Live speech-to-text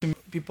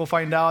people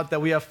find out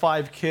that we have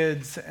 5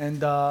 kids,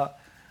 and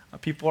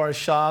people are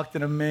shocked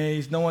and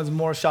amazed. No one's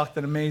more shocked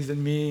and amazed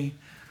than me.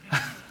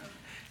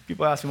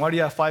 People ask me, why do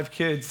you have 5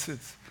 kids?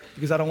 It's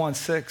because I don't want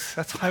 6.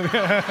 That's why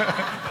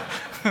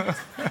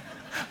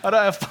I don't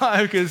have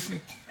 5, because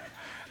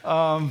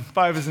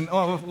 5 isn't,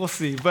 we'll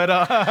see. But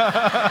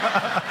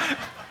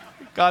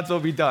God's will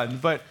be done.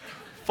 But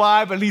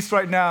 5, at least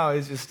right now,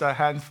 is just a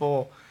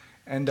handful.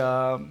 And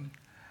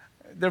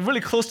they're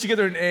really close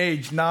together in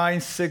age,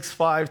 9, 6,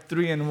 5,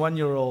 3, and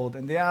 1-year-old.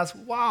 And they ask,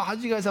 wow, how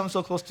did you guys have them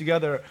so close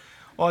together?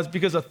 Well, it's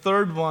because a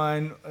third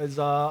one is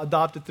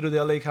adopted through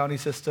the LA County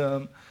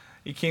system.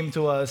 He came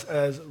to us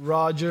as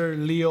Roger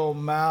Leo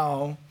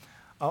Mao,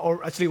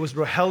 or actually it was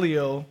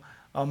Rogelio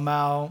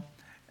Mao.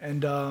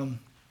 And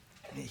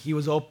he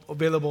was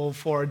available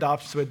for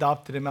adoption, so we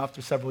adopted him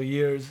after several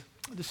years.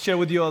 I'll just share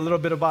with you a little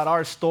bit about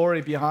our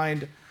story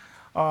behind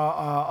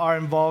our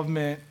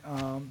involvement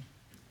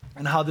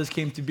and how this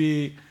came to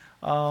be.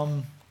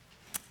 I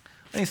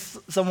think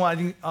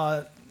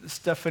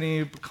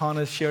Stephanie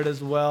Buchanan shared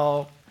as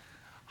well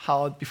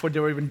how before they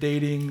were even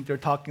dating, they're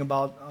talking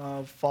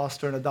about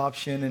foster and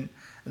adoption, and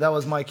that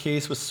was my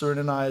case with Surin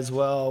and I as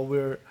well.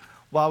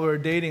 While we were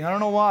dating, I don't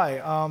know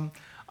why.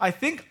 I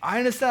think I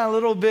understand a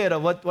little bit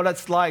of what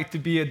it's like to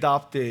be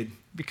adopted,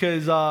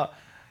 because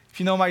if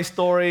you know my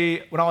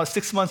story, when I was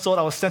 6 months old,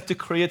 I was sent to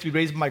Korea to be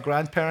raised by my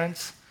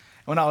grandparents.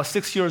 When I was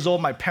 6 years old,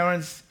 my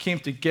parents came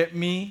to get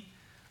me,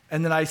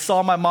 and then I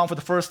saw my mom for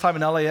the first time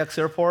in LAX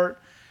airport.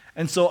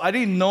 And so I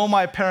didn't know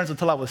my parents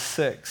until I was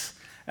 6.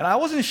 And I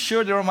wasn't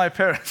sure they were my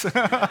parents.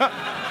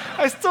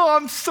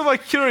 I'm still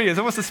like curious,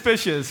 I'm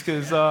suspicious,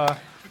 because I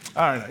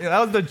don't know. That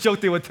was the joke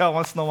they would tell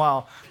once in a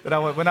while, that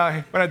when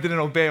I didn't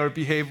obey or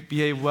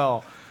behave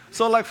well.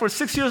 So like for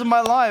 6 years of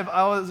my life,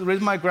 I was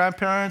raised by my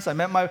grandparents. So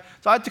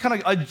I had to kind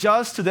of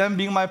adjust to them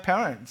being my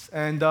parents.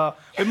 And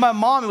with my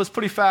mom, it was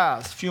pretty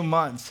fast, a few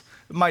months.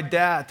 With my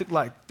dad, it took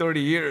like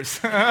 30 years.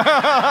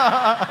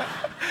 I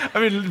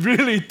mean,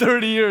 really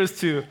 30 years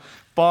to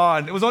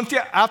bond. It was only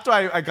after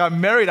I got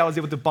married, I was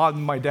able to bond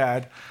with my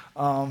dad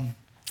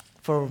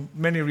for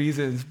many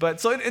reasons.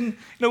 But so in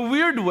a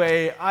weird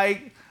way,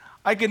 I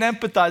can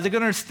empathize, I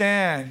can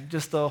understand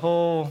just the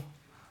whole,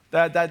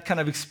 that kind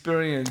of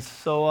experience.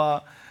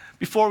 So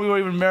before we were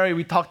even married,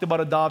 we talked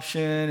about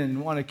adoption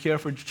and want to care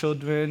for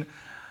children.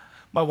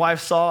 My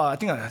wife saw, I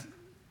think, a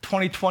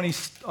 2020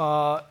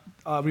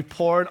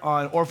 report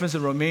on orphans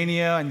in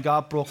Romania, and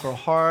God broke her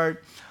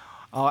heart.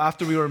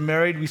 After we were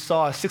married, we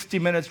saw a 60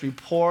 Minutes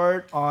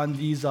report on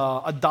these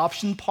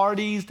adoption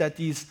parties that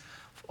these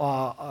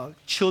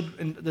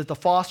children, that the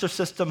foster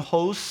system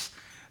hosts.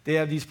 They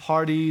have these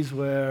parties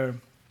where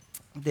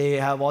they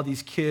have all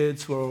these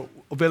kids who are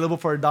available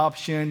for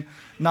adoption,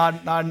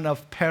 not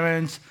enough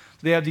parents.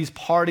 They have these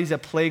parties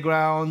at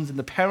playgrounds, and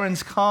the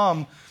parents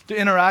come to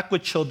interact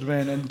with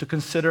children and to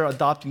consider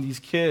adopting these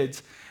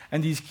kids.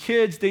 And these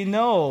kids, they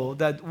know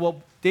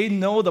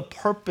the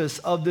purpose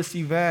of this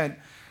event.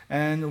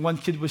 And one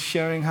kid was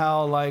sharing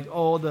how, like,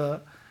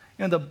 the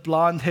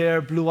blonde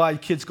hair,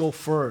 blue-eyed kids go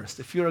first.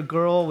 If you're a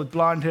girl with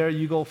blonde hair,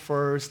 you go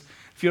first.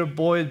 If you're a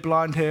boy with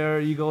blonde hair,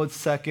 you go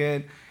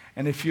second.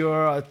 And if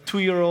you're a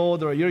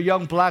 2-year-old or you're a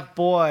young black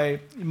boy,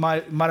 you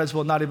might as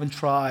well not even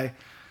try.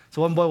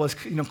 So one boy was,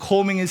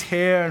 combing his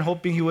hair and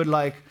hoping he would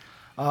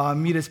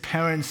meet his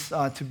parents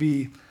to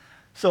be.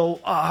 So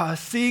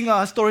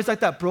seeing stories like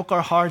that broke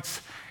our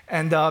hearts,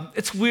 and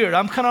it's weird.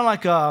 I'm kind of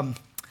like,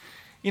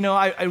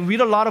 I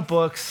read a lot of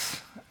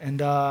books,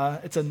 and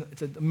it's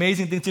an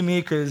amazing thing to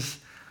me because,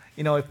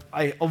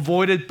 I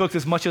avoided books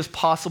as much as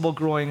possible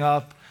growing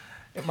up.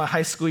 In my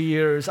high school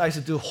years, I used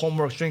to do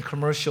homework during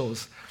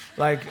commercials.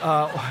 Like,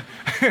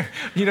 during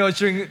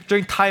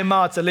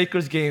timeouts at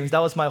Lakers games, that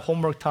was my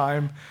homework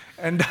time.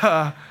 And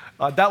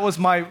that was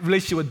my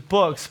relationship with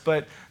books.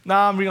 But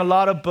now I'm reading a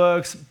lot of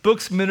books.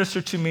 Books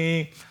minister to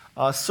me.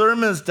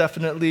 Sermons,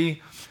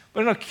 definitely.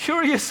 But in a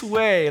curious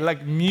way,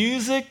 like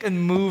music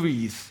and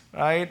movies,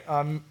 right?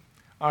 I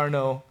don't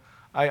know.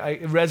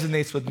 It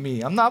resonates with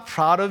me. I'm not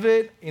proud of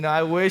it.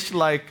 I wish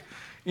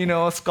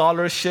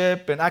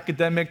scholarship and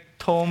academic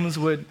tomes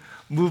would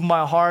move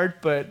my heart.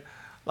 But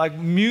like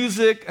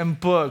music and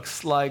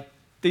books,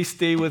 they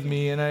stay with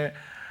me. And I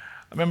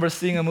remember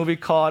seeing a movie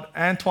called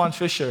Antoine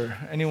Fisher.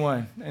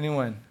 Anyone?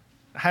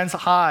 Hands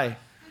high.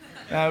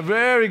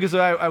 Very good.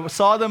 So I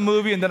saw the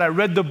movie and then I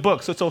read the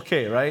book, so it's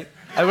okay, right?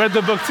 I read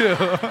the book too.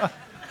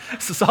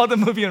 So saw the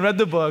movie and read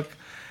the book.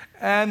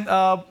 And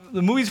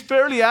the movie's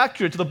fairly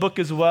accurate to the book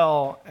as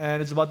well.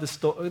 And it's about the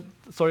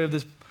story of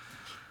this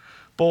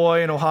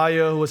boy in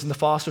Ohio who was in the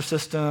foster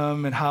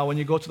system, and how when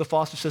you go to the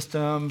foster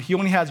system, he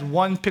only has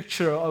one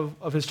picture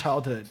of his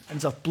childhood. And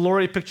it's a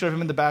blurry picture of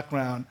him in the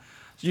background.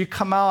 So you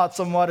come out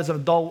somewhat as an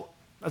adult,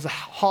 as a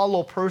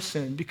hollow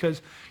person,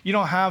 because you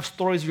don't have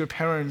stories of your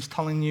parents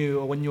telling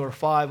you when you were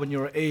 5, when you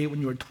were 8,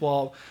 when you were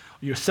 12,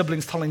 your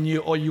siblings telling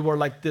you, oh, you were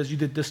like this, you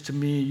did this to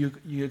me,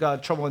 you got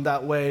in trouble in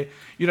that way.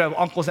 You don't have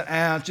uncles and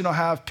aunts, you don't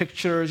have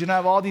pictures, you don't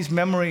have all these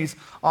memories.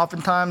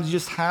 Oftentimes you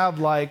just have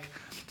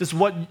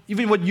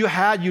even what you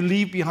had, you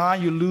leave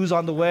behind, you lose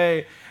on the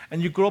way.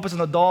 and you grow up as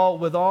an adult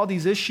with all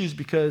these issues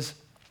because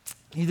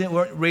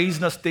weren't raised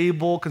in a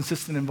stable,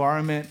 consistent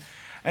environment.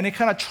 And it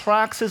kind of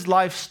tracks his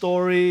life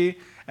story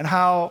and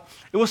how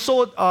it was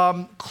so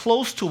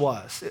close to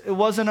us. It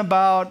wasn't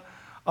about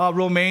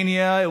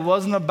Romania. It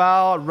wasn't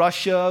about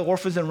Russia,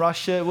 orphans in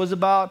Russia. It was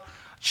about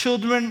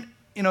children,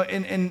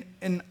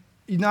 in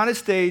United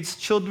States,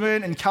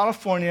 children in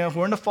California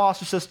who are in the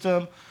foster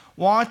system,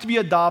 want to be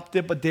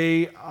adopted, but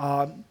they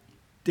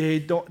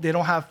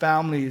don't have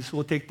families who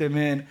will take them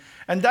in.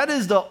 And that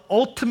is the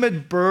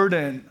ultimate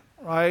burden,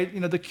 right?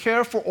 The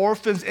care for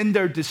orphans in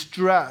their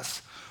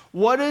distress.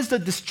 What is the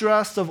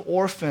distress of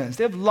orphans?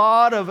 They have a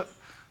lot of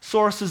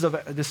sources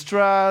of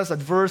distress,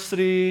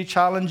 adversity,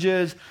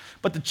 challenges,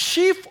 but the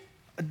chief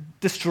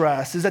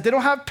distress is that they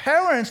don't have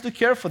parents to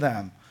care for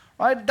them,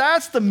 right?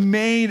 That's the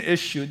main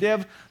issue. They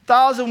have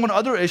 1,001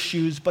 other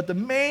issues, but the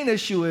main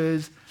issue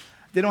is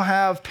they don't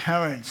have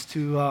parents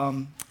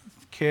to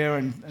care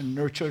and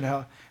nurture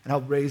and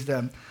help raise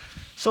them.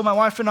 So my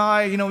wife and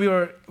I, we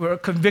were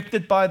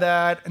convicted by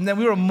that, and then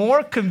we were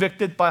more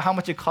convicted by how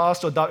much it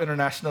costs to adopt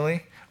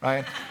internationally,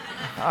 right?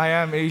 I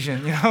am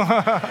Asian,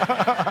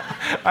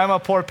 I'm a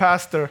poor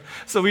pastor.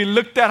 So we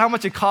looked at how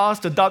much it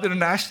costs to adopt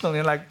internationally,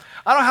 and I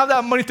don't have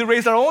that money to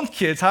raise our own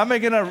kids. How am I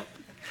gonna,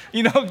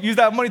 use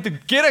that money to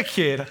get a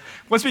kid?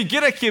 Once we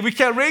get a kid, we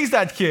can't raise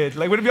that kid.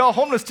 We're gonna be all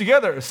homeless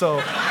together.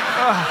 So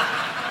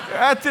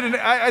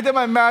I did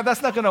my math,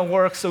 that's not gonna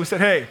work. So we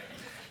said, hey,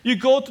 you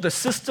go to the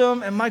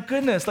system, and my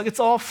goodness, it's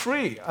all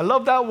free. I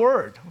love that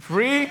word,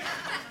 free.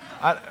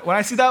 When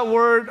I see that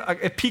word,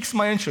 it piques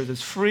my interest.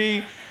 It's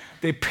free.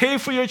 They pay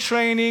for your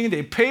training.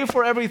 They pay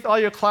for all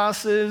your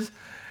classes,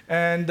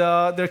 and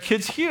there are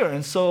kids here.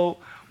 And so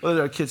whether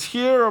there are kids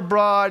here or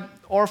abroad,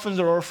 orphans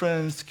are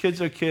orphans, kids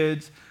are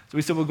kids. So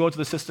we said we'll go to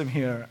the system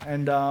here.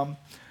 And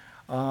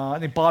I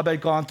think Bob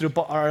had gone through,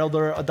 our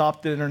elder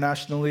adopted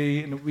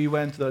internationally, and we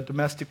went to the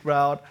domestic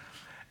route.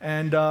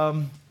 And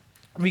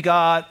we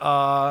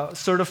got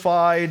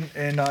certified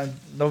in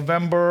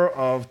November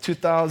of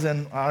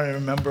 2000. I don't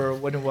remember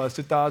when it was,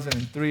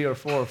 2003 or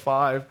 4 or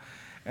 5.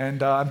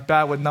 And I'm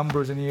bad with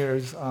numbers and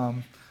years,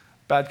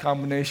 bad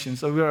combination.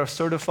 So we were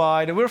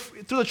certified. And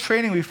through the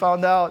training, we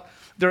found out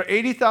there are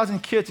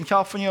 80,000 kids in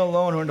California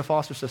alone who are in the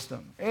foster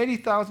system.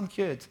 80,000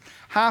 kids.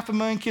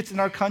 500,000 kids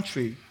in our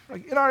country.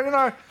 In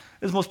our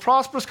it's the most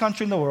prosperous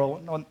country in the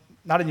world. No,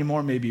 not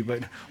anymore, maybe,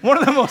 but one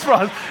of the most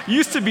prosperous.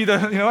 Used to be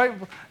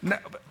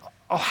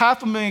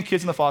 500,000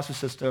 kids in the foster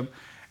system.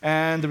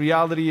 And the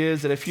reality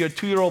is that if you're a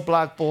 2-year-old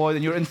black boy,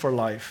 then you're in for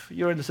life.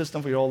 You're in the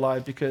system for your whole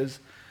life because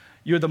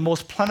you're the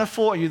most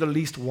plentiful and you're the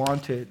least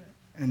wanted.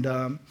 And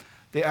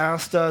they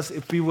asked us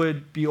if we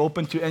would be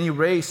open to any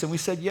race, and we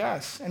said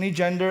yes, any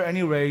gender,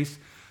 any race.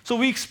 So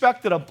we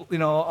expected a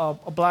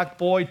black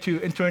boy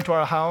to enter into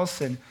our house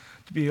and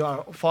to be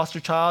our foster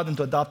child and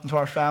to adopt into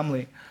our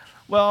family.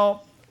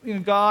 Well,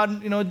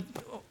 God, I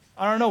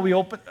don't know, we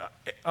opened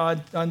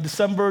on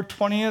December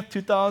 20th,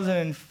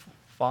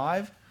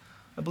 2005,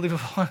 I believe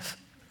it was.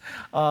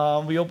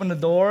 We opened the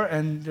door,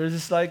 and there's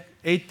this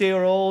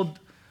 8-year-old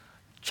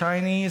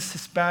Chinese,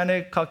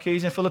 Hispanic,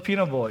 Caucasian,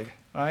 Filipino boy,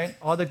 right?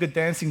 All the good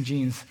dancing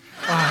genes.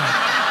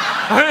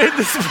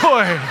 This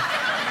boy.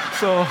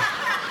 So,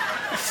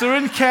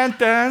 Surin can't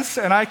dance,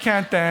 and I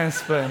can't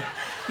dance, but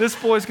this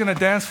boy's gonna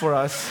dance for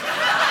us.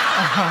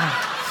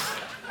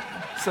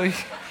 So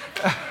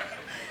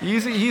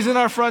he's in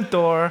our front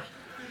door,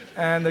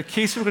 and the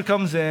caseworker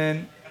comes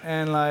in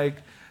and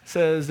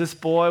says this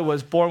boy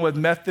was born with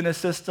meth in his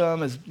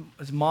system.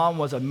 His mom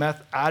was a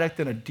meth addict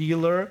and a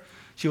dealer.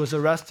 She was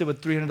arrested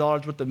with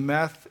 $300 worth of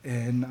meth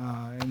in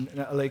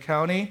LA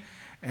County.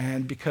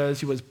 And because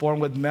he was born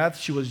with meth,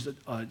 she was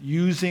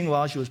using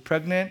while she was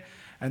pregnant,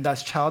 and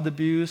that's child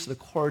abuse. The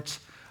courts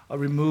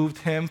removed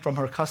him from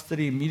her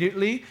custody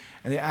immediately,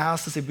 and they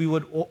asked us if we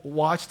would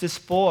watch this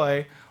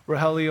boy,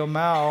 Rogelio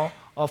Mao,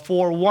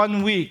 for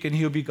 1 week, and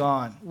he'll be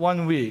gone.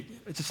 1 week.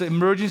 It's just an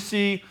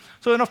emergency.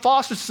 So in a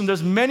foster system,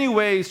 there's many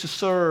ways to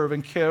serve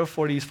and care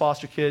for these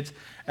foster kids,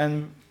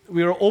 and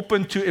we were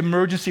open to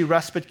emergency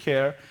respite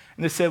care.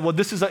 And they said, well,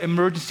 this is an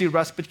emergency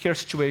respite care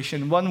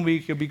situation. 1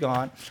 week, he'll be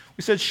gone.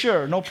 We said,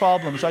 sure, no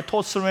problem. So I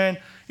told Surin,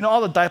 all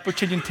the diaper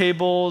changing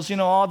tables,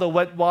 all the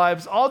wet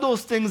wipes, all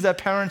those things that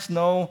parents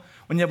know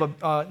when you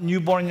have a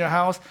newborn in your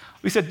house.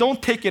 We said,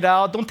 don't take it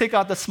out. Don't take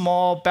out the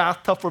small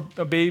bathtub for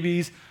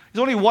babies. It's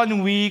only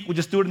 1 week. We'll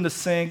just do it in the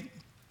sink.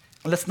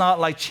 Let's not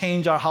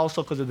change our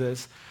household because of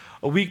this.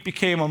 A week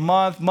became a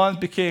month. Month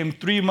became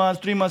 3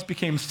 months. 3 months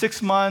became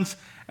 6 months.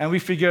 And we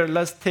figured,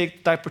 let's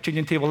take diaper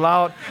changing table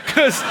out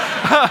because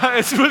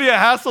it's really a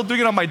hassle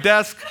doing it on my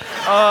desk.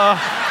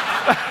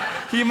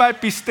 He might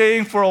be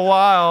staying for a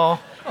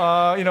while,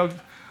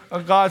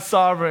 God's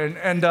sovereign.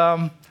 And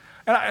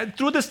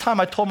through this time,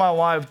 I told my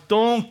wife,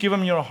 don't give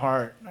him your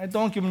heart.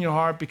 Don't give him your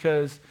heart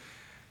because,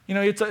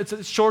 it's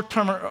a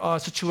short-term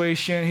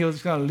situation. He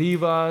was going to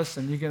leave us,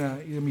 and you're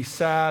going to be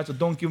sad, so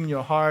don't give him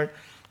your heart.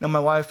 My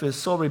wife is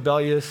so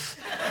rebellious.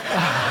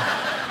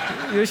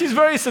 She's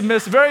very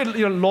submissive, very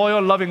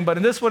loyal, loving, but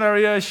in this one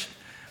area,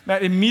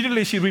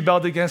 immediately she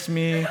rebelled against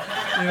me.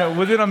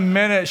 within a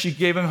minute, she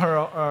gave him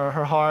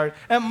her heart.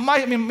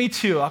 And me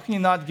too. How can you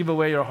not give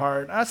away your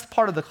heart? And that's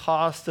part of the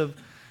cost of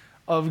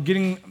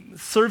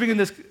serving in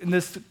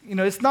this.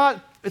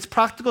 It's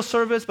practical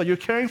service, but you're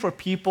caring for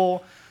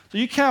people, so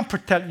you can't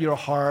protect your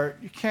heart.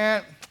 You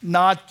can't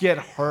not get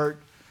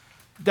hurt.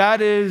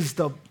 That is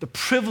the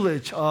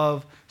privilege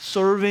of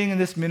serving in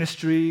this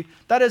ministry.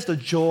 That is the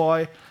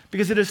joy,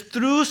 because it is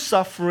through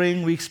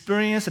suffering we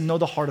experience and know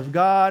the heart of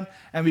God,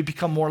 and we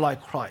become more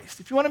like Christ.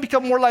 If you want to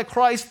become more like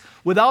Christ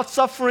without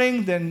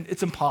suffering, then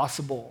it's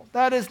impossible.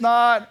 That is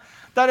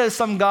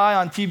some guy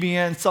on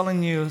TBN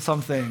selling you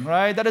something,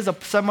 right? That is a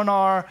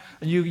seminar,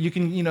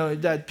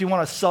 that people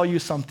want to sell you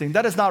something.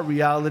 That is not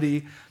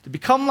reality. To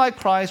become like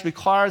Christ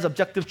requires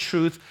objective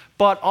truth,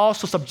 but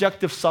also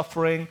subjective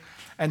suffering.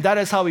 And that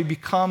is how we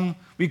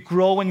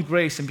grow in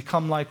grace and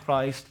become like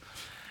Christ.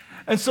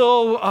 And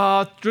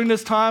so during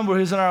this time, we're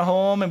in our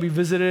home and we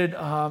visited,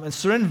 and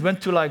Surin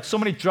went to so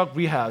many drug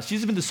rehabs.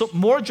 She's been to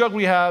more drug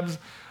rehabs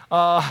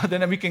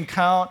than we can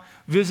count,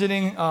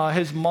 visiting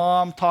his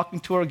mom, talking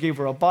to her, gave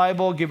her a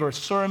Bible, gave her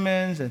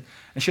sermons, and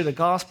shared the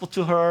gospel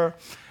to her.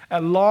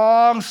 And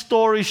long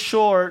story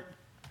short,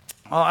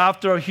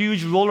 after a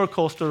huge roller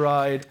coaster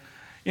ride,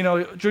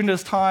 during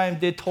this time,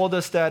 they told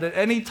us that at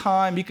any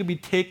time he could be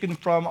taken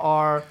from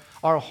our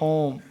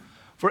home.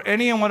 For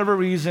any and whatever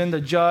reason, the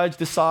judge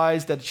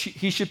decides that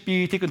he should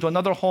be taken to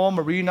another home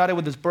or reunited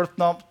with his birth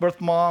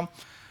mom.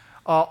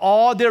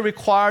 All they're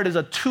required is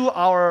a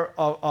 2-hour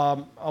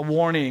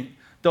warning.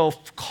 They'll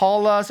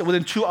call us, and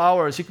within 2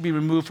 hours, he could be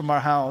removed from our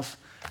house.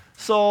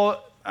 So,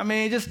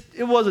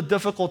 it was a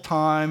difficult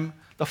time.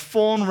 The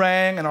phone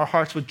rang, and our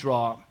hearts would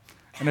drop.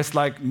 And it's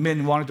like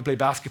men wanting to play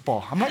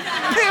basketball. I'm like,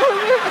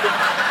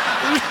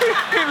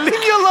 leave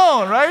me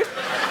alone, right?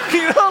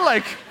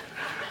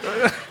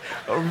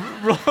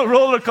 A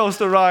roller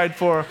coaster ride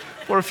for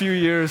a few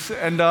years.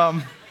 And,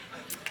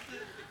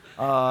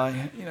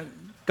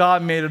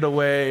 God made it a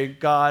way.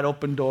 God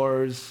opened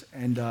doors.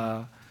 And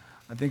I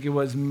think it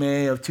was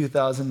May of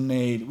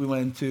 2008, we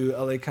went to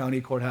LA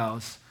County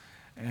Courthouse.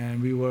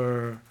 And we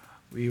went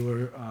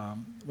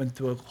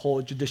through a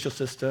whole judicial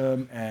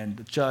system. And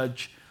the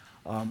judge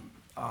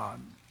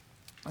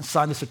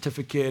signed a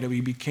certificate, and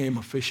we became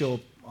official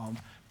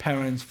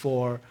parents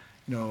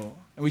and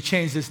we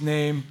changed his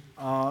name,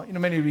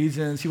 many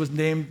reasons. He was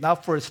named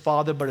not for his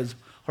father, but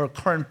her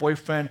current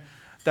boyfriend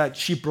that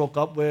she broke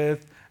up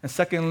with. And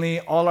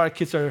secondly, all our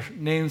kids'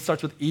 names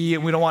starts with E,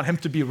 and we don't want him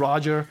to be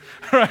Roger,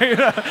 right?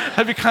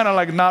 That'd be kind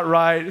of not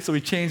right. So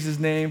we changed his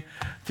name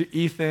to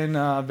Ethan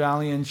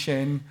Valiant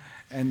Chin,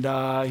 and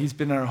he's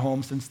been in our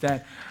home since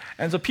then.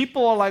 And so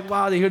people are like,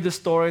 wow, they hear this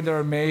story, and they're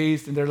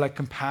amazed, and they're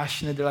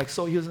compassionate. They're like,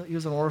 so he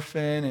was an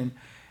orphan, and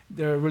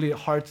they're really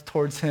hard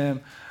towards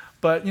him.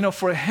 But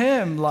for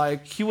him,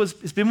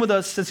 he's been with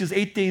us since he was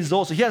 8 days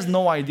old, so he has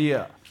no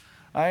idea,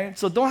 right?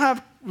 So don't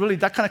have really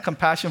that kind of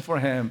compassion for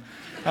him,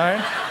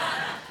 right?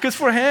 Because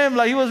for him,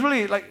 he was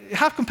really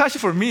have compassion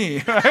for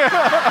me,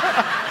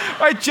 right?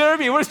 Right,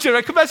 Jeremy, where's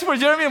Jeremy? Compassion for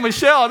Jeremy and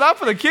Michelle, not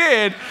for the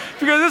kid,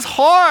 because it's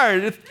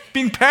hard. It's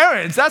being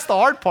parents, that's the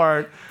hard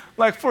part.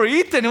 For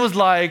Ethan, it was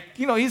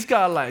he's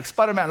got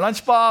Spider-Man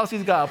lunchbox,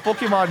 he's got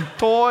Pokemon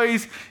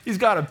toys, he's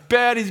got a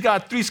bed, he's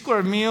got 3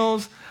 square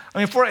meals.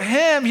 For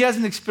him, he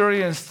hasn't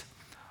experienced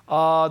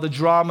the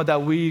drama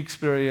that we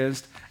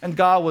experienced, and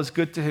God was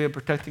good to him,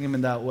 protecting him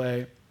in that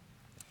way.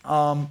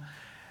 And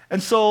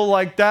so,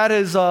 that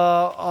is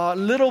a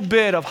little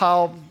bit of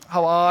how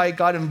I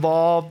got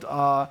involved,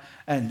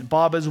 and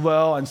Bob as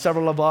well, and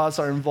several of us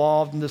are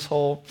involved in this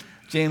whole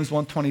James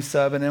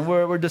 1:27, and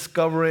we're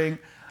discovering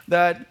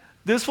that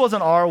this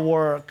wasn't our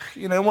work.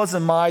 It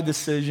wasn't my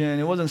decision.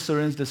 It wasn't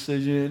Surin's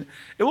decision.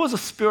 It was the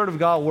Spirit of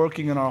God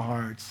working in our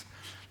hearts.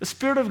 The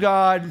Spirit of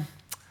God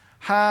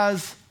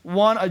has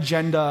one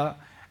agenda,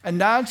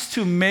 and that's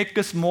to make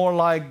us more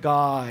like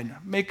God,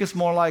 make us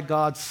more like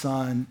God's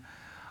Son.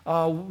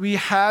 We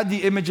had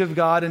the image of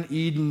God in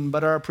Eden,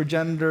 but our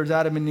progenitors,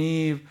 Adam and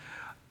Eve,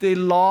 they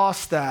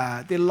lost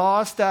that. They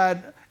lost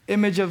that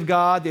image of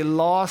God. They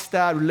lost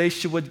that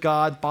relationship with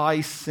God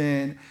by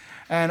sin.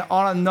 And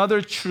on another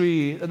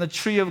tree, and the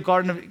tree of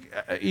Garden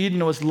of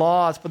Eden was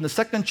lost, but the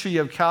second tree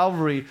of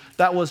Calvary,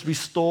 that was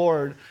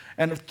restored.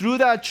 And through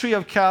that tree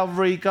of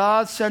Calvary,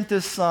 God sent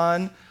His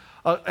Son,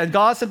 and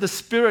God sent the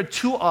Spirit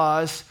to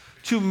us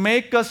to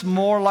make us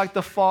more like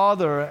the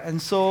Father.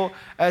 And so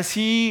as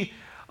He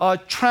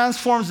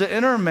transforms the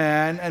inner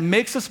man and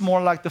makes us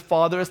more like the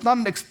Father, it's not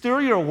an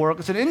exterior work,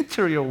 it's an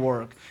interior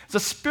work. It's a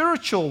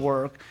spiritual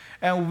work.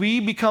 And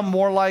we become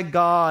more like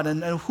God.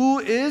 And who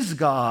is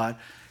God?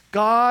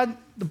 God,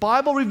 the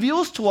Bible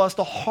reveals to us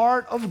the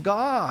heart of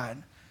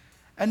God.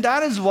 And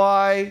that is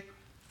why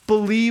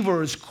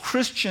believers,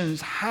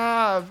 Christians,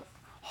 have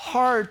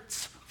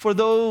hearts for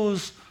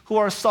those who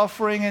are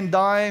suffering and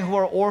dying, who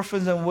are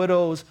orphans and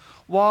widows.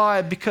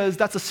 Why? Because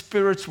that's a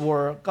Spirit's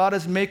work. God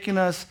is making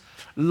us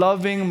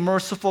loving,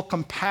 merciful,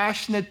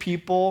 compassionate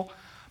people,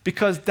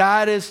 because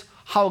that is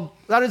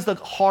the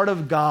heart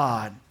of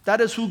God.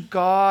 That is who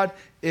God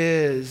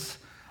is.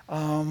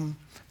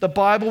 The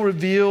Bible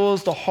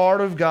reveals the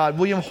heart of God.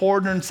 William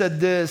Horner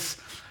said this: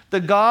 the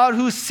God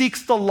who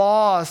seeks the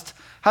lost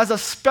has a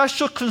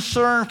special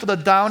concern for the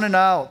down and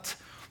out,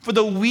 for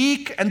the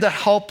weak and the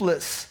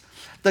helpless.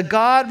 The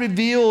God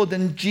revealed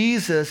in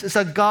Jesus is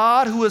a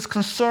God who is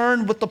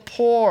concerned with the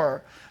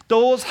poor,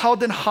 those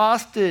held in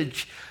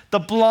hostage, the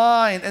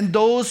blind, and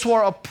those who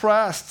are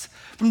oppressed.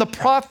 From the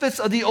prophets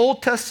of the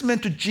Old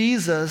Testament to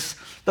Jesus,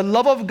 the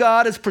love of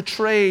God is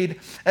portrayed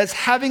as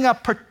having a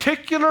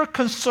particular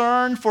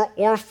concern for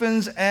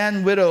orphans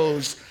and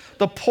widows,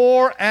 the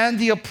poor and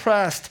the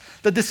oppressed,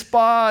 the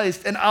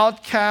despised and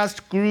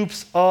outcast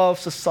groups of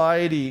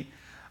society.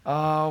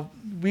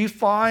 We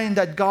find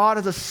that God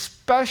has a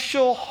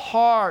special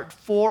heart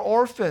for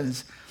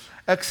orphans.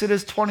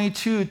 Exodus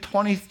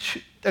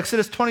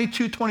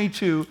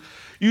 22:22.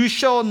 You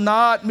shall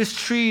not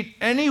mistreat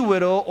any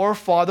widow or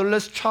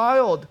fatherless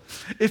child.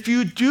 If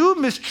you do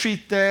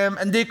mistreat them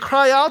and they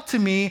cry out to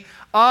me,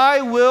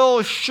 I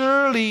will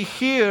surely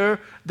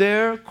hear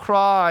their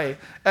cry.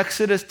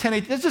 Exodus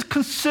 10:18. Let's just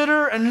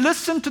consider and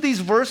listen to these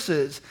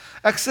verses.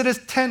 Exodus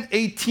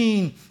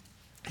 10:18.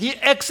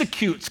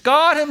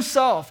 God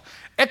himself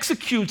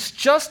executes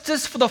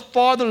justice for the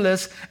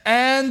fatherless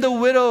and the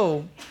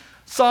widow.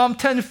 Psalm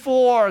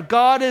 10:4.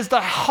 God is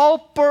the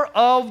helper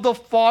of the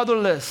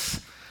fatherless.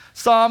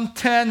 Psalm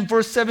 10,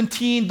 verse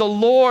 17, the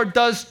Lord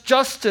does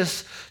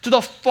justice to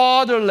the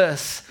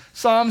fatherless.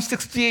 Psalm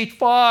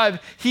 68:5,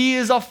 he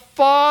is a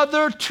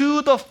father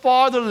to the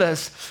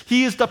fatherless.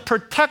 He is the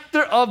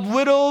protector of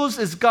widows,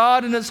 is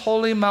God in his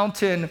holy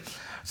mountain.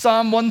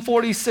 Psalm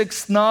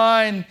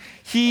 146:9,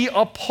 he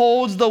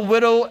upholds the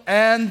widow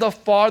and the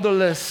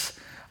fatherless.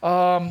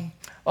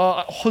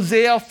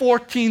 Hosea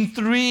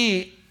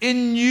 14:3,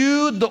 in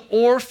you the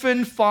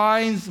orphan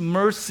finds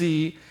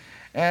mercy.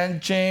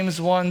 And James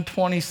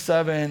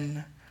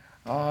 1:27,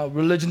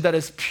 religion that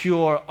is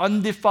pure,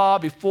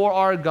 undefiled before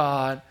our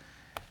God,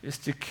 is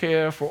to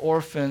care for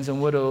orphans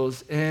and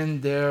widows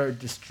in their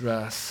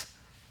distress.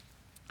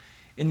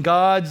 In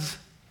God's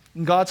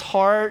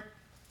heart,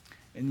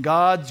 in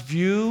God's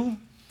view,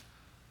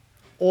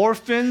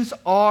 orphans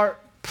are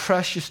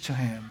precious to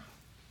him.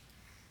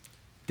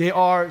 They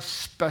are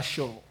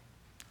special.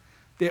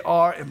 They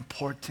are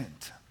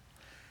important.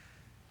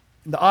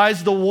 In the eyes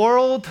of the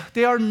world,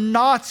 they are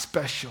not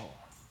special.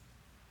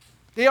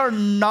 They are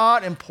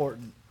not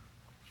important.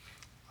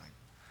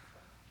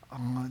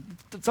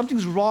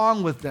 Something's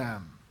wrong with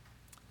them.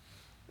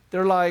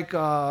 They're like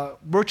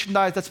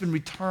merchandise that's been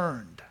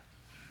returned.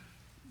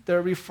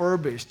 They're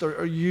refurbished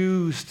or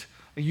used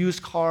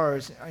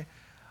cars.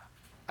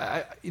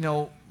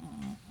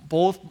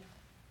 Both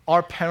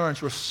our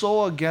parents were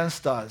so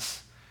against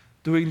us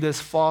doing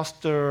this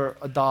fostering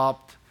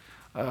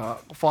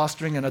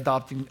and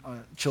adopting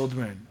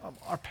children.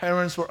 Our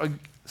parents were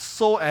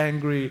so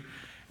angry.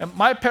 And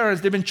my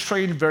parents, they've been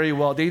trained very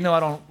well. They know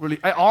I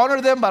honor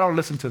them, but I don't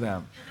listen to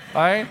them,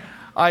 right?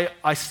 I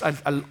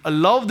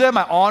love them,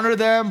 I honor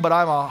them, but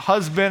I'm a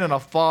husband and a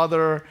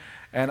father,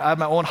 and I have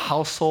my own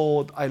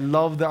household. I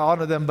love them, I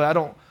honor them, but I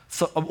don't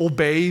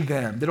obey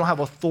them. They don't have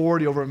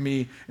authority over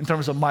me in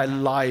terms of my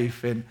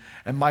life and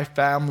my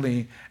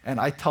family. And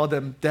I tell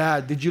them,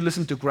 Dad, did you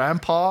listen to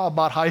Grandpa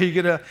about how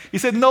you're gonna? He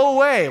said, no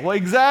way. Well,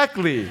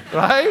 exactly,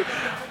 right?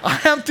 I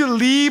am to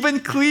leave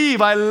and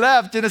cleave. I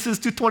left, Genesis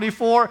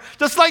 2:24,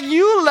 just like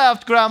you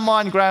left Grandma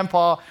and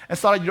Grandpa and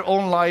started your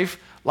own life.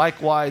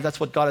 Likewise, that's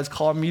what God has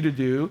called me to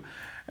do.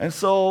 And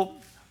so,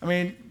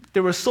 they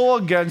were so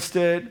against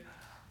it.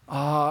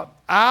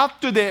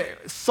 After they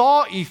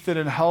saw Ethan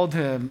and held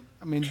him,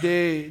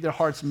 their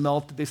hearts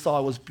melted. They saw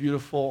it was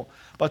beautiful.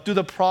 But through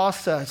the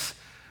process,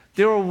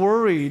 they were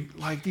worried,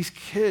 like these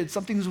kids,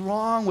 something's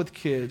wrong with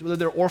kids, whether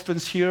they're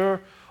orphans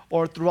here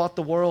or throughout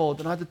the world.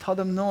 And I had to tell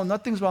them, no,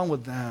 nothing's wrong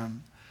with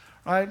them,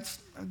 right?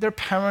 Their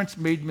parents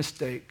made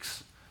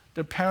mistakes.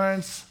 Their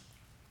parents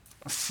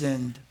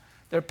sinned.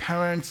 Their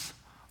parents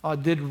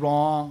did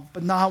wrong,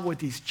 but not with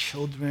these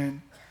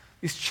children.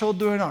 These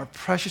children are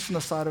precious in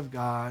the sight of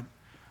God.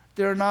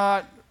 They're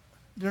not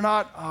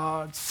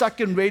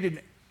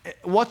second-rated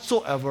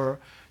whatsoever.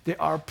 They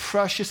are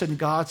precious in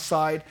God's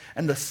sight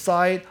and the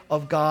sight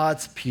of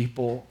God's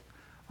people.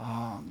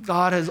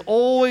 God has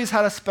always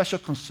had a special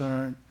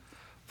concern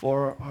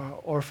for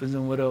orphans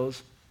and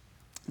widows.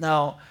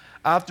 Now,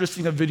 after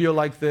seeing a video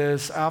like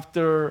this,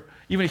 after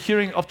even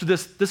hearing up to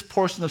this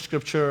portion of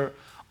Scripture,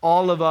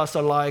 all of us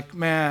are like,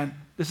 man,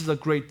 this is a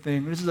great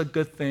thing. This is a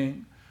good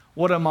thing.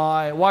 What am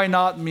I? Why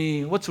not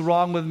me? What's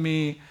wrong with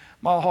me?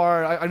 My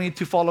heart, I need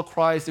to follow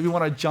Christ. If we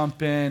want to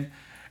jump in.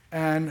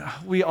 And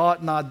we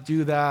ought not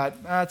do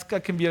that.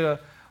 That can be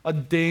a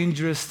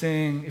dangerous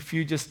thing if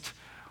you just,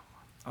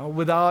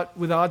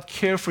 without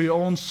care for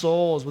your own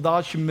souls,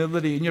 without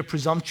humility and your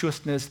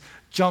presumptuousness,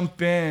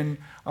 jump in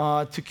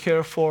to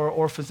care for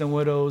orphans and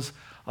widows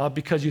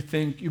because you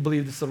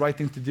believe this is the right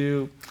thing to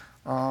do.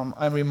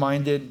 I'm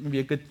reminded, maybe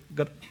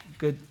a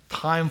good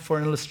time for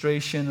an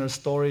illustration or a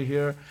story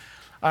here.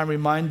 I'm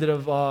reminded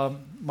of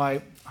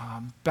my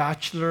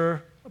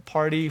bachelor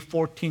party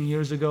 14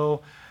 years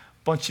ago.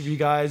 bunch of you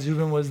guys,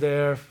 Ruben was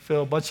there,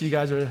 Phil, a bunch of you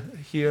guys are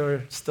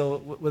here still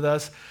with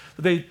us.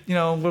 They,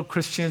 we're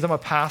Christians, I'm a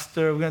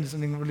pastor, we're going to do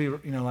something really,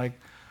 like,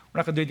 we're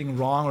not going to do anything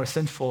wrong or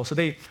sinful. So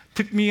they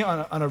took me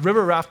on a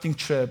river rafting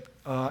trip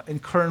in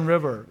Kern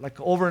River, like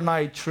an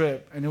overnight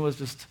trip, and it was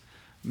just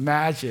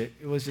magic.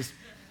 It was just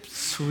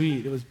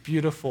sweet. It was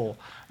beautiful.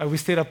 We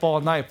stayed up all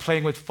night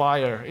playing with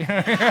fire. You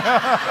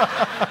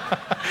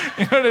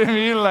know what I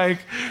mean? Like,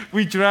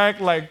 we drank,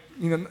 we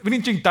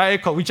didn't drink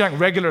Diet Coke, we drank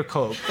regular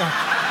Coke.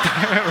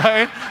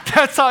 Right?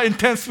 That's how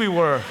intense we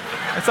were.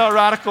 That's how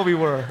radical we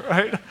were,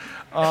 right?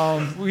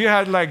 We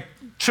had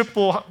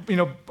triple,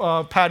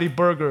 patty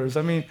burgers.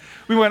 I mean,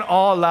 we went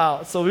all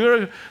out. So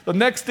the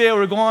next day we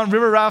were going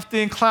river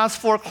rafting, class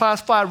 4,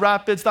 class 5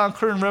 rapids down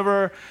Kern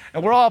River,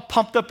 and we're all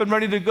pumped up and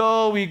ready to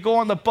go. We go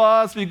on the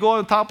bus, we go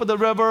on the top of the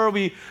river,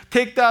 we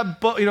take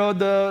that,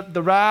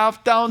 the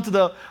raft down to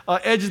the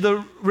edge of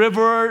the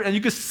river, and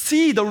you could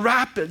see the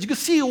rapids, you could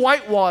see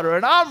whitewater,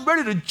 and I'm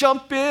ready to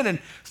jump in and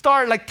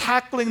start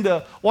tackling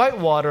the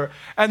whitewater.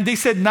 And they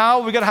said, now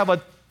we're gonna have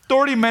a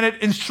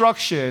 30-minute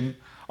instruction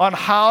on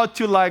how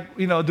to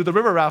do the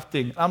river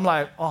rafting. I'm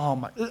like, oh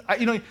my,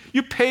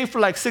 you pay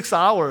for 6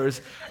 hours,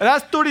 and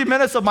that's 30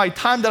 minutes of my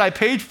time that I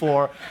paid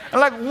for.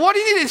 And what do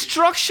you need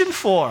instruction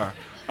for?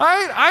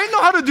 Right? I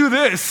know how to do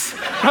this,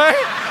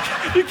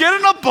 right? You get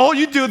in a boat,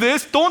 you do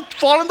this, don't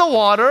fall in the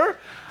water.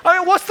 I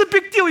mean, what's the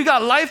big deal? We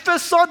got life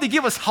vests on, they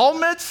give us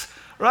helmets,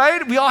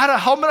 right? We all had a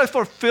helmet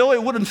for Phil,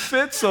 it wouldn't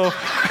fit, so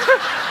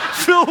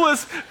Phil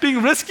was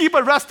being risky,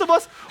 but the rest of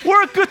us,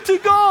 we're good to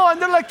go.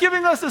 And they're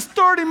giving us this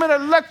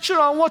 30-minute lecture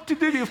on what to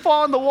do if you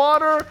fall in the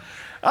water.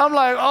 I'm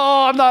like,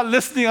 oh, I'm not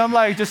listening. I'm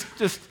like,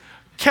 just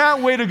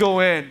can't wait to go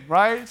in,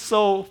 right?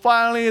 So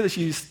finally,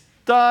 she's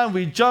done.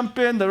 We jump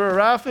in, the river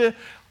rafting.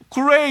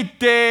 Great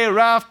day,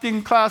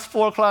 rafting, class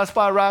 4, class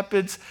 5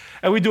 rapids.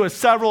 And we do it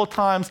several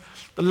times.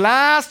 The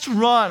last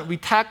run, we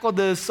tackled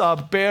this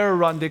bear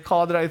run, they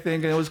called it, I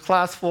think, and it was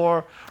class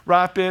 4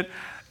 rapid.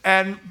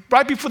 And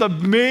right before the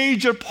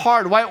major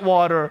part,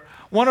 whitewater,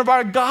 one of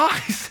our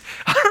guys,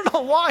 I don't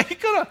know why,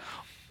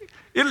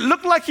 it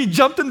looked like he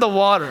jumped in the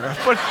water.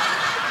 But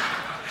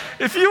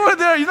if you were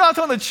there, you're not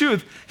telling the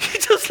truth. He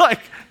just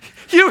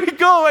here we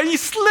go, and he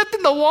slipped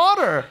in the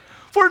water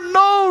for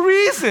no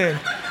reason.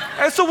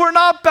 And so we're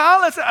not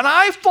balanced, and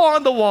I fall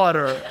in the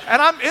water,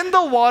 and I'm in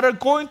the water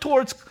going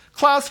towards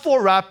class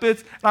 4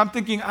 rapids, and I'm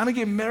thinking, I'm gonna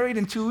get married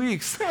in 2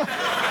 weeks.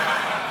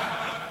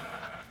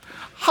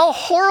 How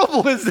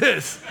horrible is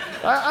this?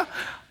 I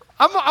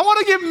want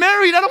to get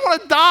married. I don't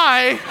want to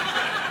die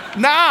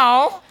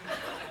now,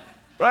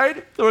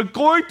 right? So we're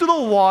going to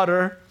the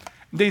water.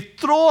 They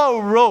throw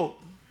a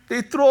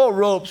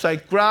rope. So I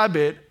grab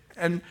it,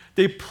 and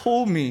they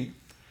pull me.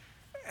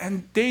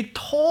 And they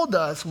told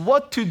us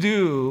what to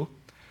do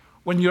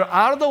when you're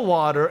out of the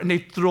water and they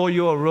throw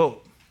you a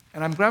rope.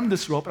 And I'm grabbing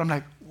this rope, and I'm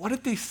like, what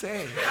did they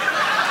say?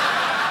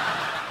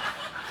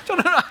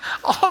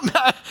 Oh,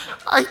 man,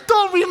 I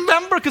don't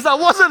remember because I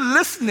wasn't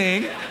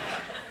listening.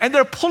 And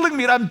they're pulling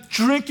me, and I'm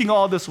drinking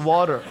all this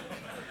water.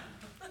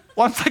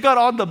 Once I got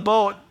on the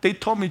boat, they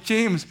told me,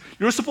 James,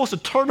 you're supposed to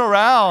turn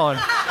around.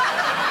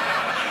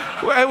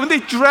 When they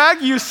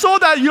drag you so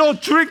that you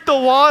don't drink the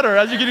water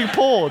as you're getting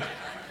pulled.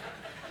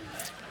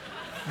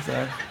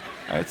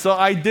 So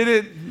I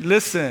didn't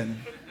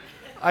listen.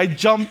 I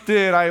jumped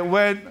in. I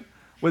went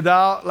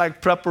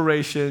without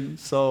preparation,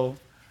 so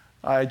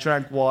I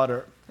drank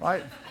water,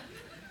 right?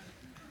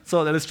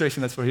 So the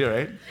illustration, that's for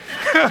here,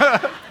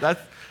 right?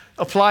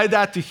 Apply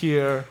that to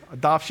here.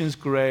 Adoption's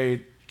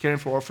great. Caring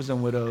for orphans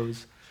and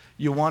widows.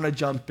 You want to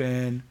jump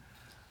in.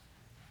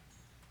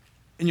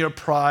 In your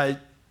pride,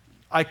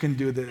 I can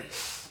do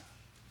this.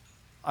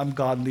 I'm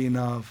godly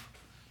enough.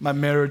 My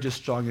marriage is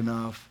strong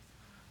enough.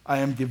 I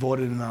am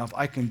devoted enough.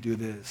 I can do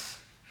this.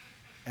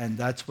 And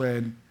that's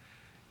when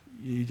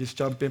you just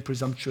jump in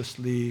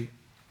presumptuously,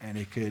 and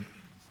it could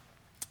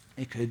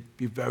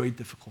be very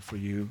difficult for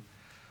you.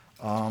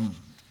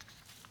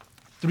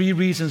 3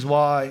 reasons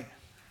why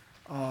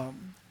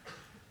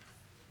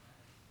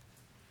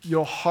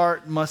your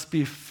heart must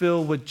be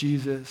filled with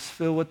Jesus,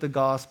 filled with the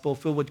gospel,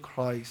 filled with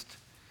Christ,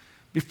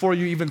 before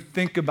you even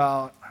think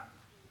about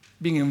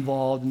being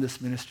involved in this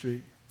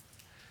ministry.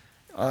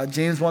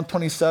 James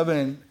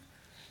 1:27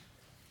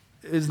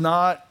 is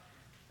not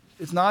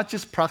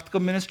just practical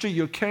ministry.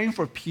 You're caring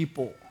for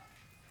people.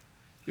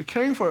 You're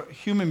caring for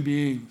human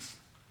beings.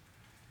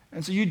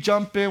 And so you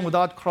jump in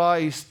without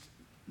Christ,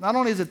 not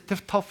only is it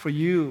tough for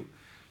you,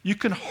 you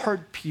can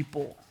hurt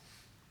people.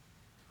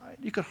 Right?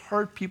 You can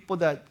hurt people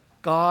that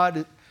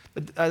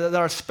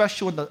are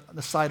special in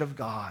the sight of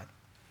God.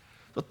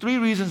 So 3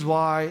 reasons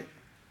why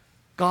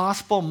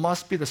gospel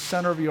must be the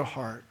center of your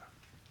heart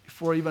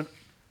before you even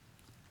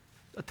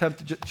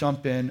attempt to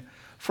jump in.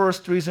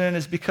 First reason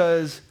is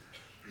because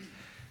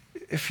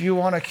if you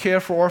want to care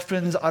for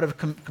orphans out of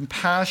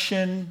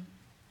compassion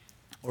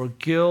or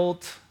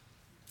guilt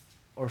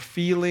or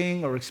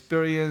feeling or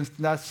experience,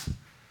 that's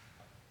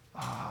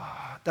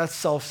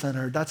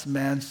self-centered, that's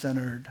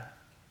man-centered,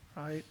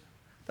 right?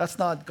 That's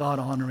not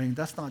God-honoring,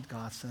 that's not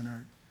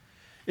God-centered.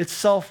 It's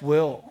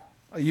self-will.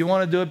 You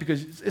want to do it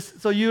because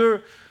so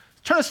you're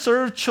trying to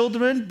serve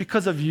children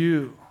because of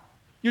you.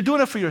 You're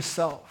doing it for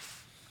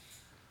yourself.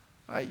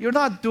 Right? You're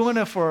not doing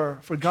it for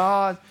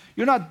God.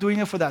 You're not doing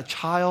it for that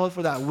child,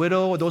 for that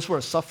widow, or those who are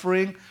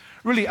suffering.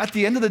 Really, at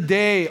the end of the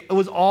day, it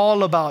was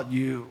all about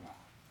you.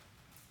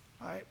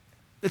 Right?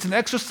 It's an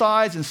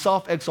exercise in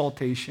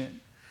self-exaltation.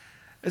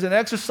 It's an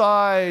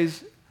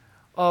exercise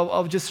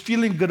of just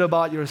feeling good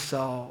about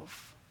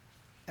yourself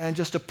and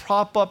just to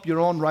prop up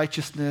your own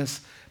righteousness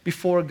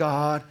before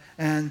God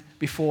and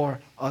before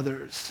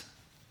others.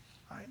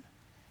 Right?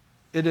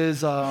 It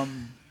is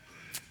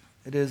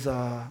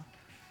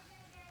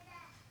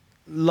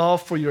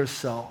love for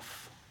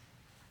yourself.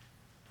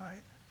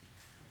 Right?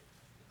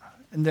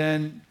 And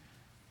then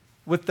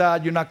with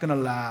that, you're not going to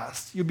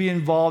last. You'll be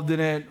involved in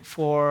it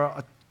for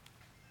a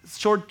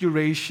short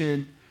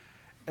duration,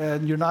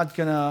 and you're not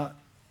going to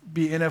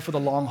be in it for the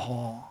long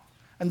haul.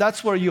 And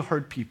that's where you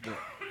hurt people,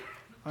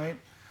 right?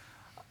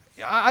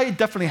 I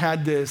definitely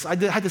had this. I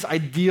had this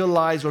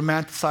idealized,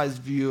 romanticized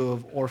view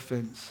of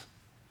orphans.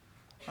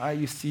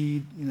 You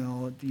see,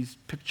 these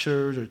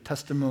pictures or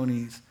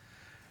testimonies.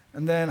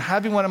 And then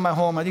having one in my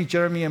home, I think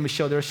Jeremy and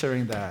Michelle, they're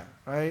sharing that,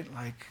 right?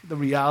 Like the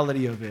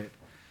reality of it.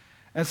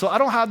 And so I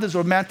don't have this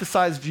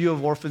romanticized view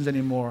of orphans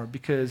anymore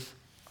because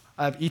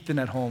I have Ethan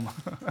at home.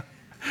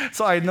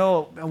 So I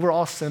know we're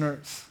all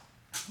sinners.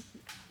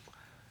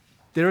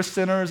 They're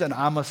sinners and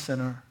I'm a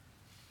sinner.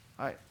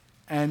 Right?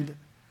 And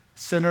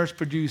sinners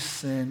produce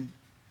sin.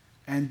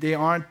 And they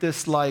aren't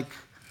this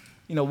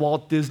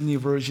Walt Disney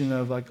version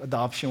of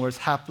adoption where it's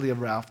happily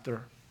ever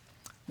after.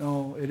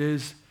 No, it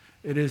is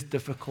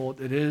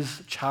difficult. It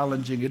is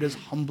challenging. It is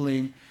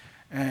humbling.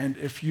 And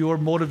if your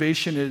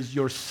motivation is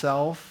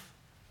yourself,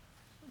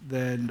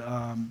 then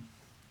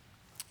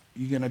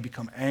you're going to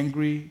become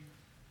angry.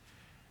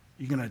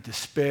 You're going to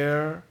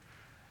despair.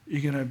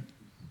 You're going to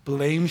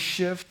blame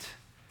shift.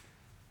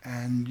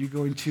 And you're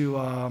going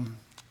to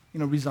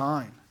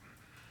resign.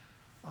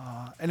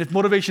 And if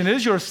motivation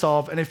is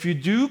yourself, and if you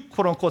do,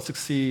 quote unquote,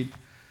 succeed,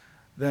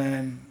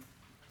 then,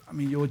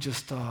 you'll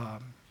just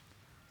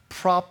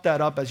prop that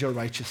up as your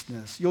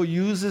righteousness. You'll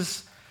use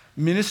this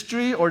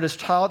ministry or this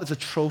child as a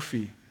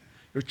trophy,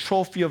 your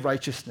trophy of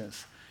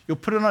righteousness. You'll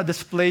put it on a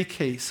display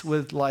case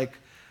with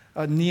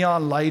a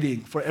neon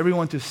lighting for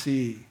everyone to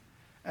see.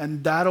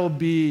 And that'll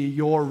be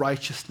your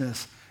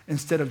righteousness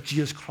instead of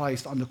Jesus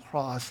Christ on the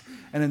cross.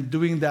 And in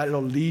doing that,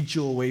 it'll lead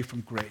you away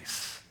from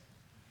grace.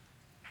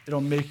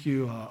 It'll make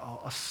you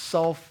a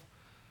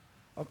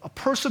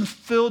person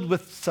filled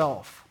with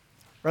self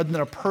rather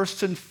than a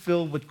person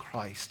filled with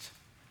Christ.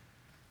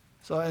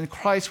 And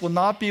Christ will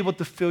not be able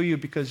to fill you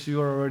because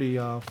you are already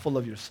full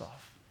of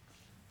yourself.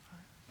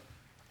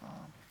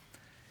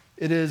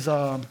 It is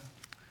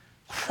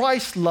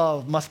Christ's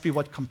love must be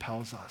what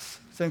compels us.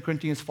 2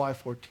 Corinthians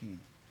 5:14.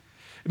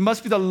 It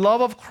must be the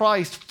love of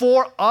Christ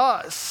for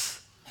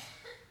us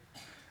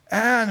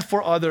and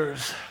for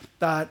others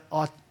that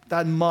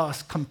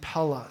must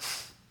compel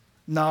us,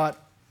 not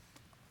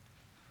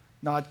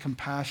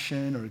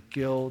compassion or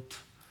guilt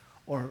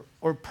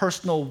or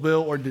personal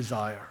will or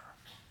desire.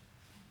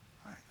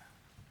 Right.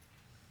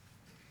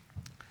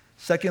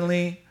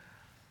 Secondly,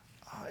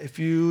 if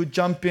you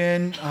jump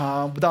in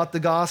without the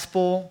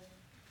gospel,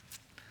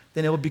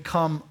 then it will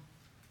become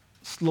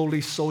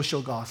slowly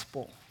social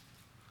gospel.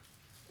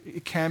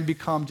 It can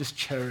become just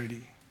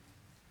charity.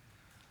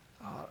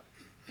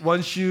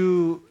 Once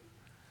you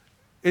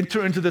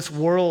enter into this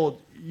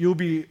world, you'll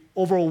be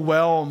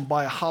overwhelmed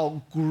by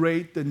how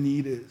great the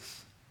need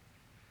is.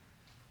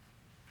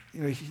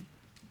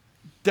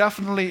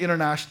 Definitely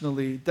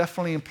internationally,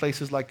 definitely in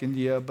places like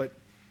India, but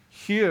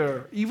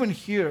here, even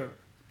here,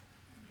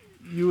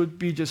 you would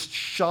be just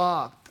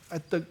shocked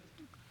at the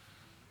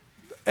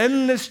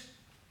endless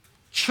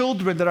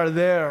children that are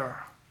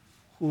there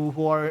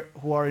who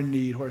are in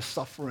need, who are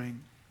suffering,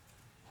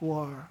 who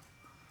are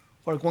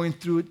going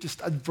through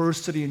just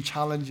adversity and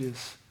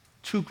challenges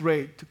too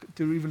great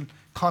to even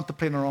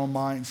contemplate in our own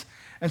minds.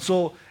 And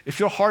so if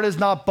your heart is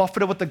not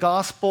buffeted with the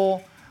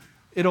gospel,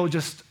 it'll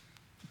just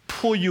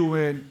pull you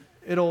in.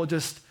 It'll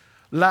just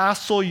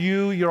lasso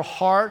your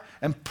heart,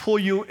 and pull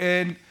you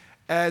in,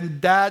 and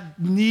that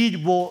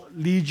need will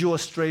lead you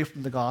astray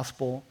from the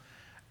gospel.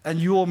 And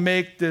you will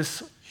make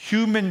this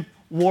human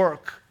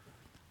work,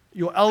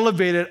 you'll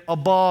elevate it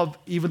above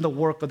even the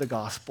work of the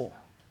gospel.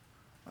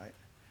 Right?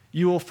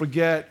 You will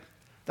forget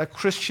that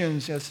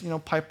Christians, as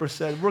Piper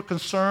said, we're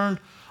concerned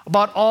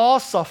about all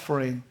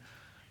suffering,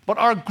 but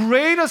our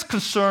greatest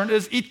concern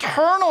is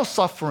eternal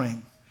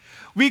suffering.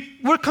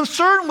 We're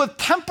concerned with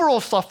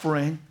temporal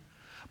suffering,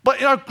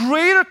 but our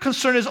greater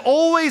concern is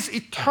always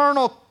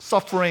eternal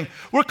suffering.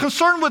 We're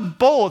concerned with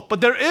both,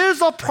 but there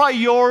is a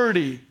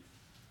priority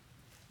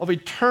of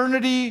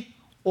eternity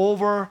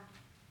over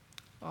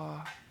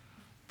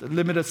the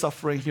limited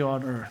suffering here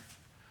on earth.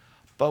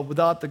 But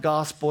without the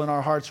gospel in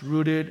our hearts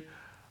rooted,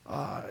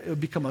 it will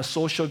become a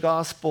social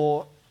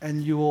gospel,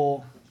 and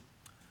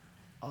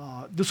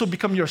this will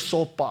become your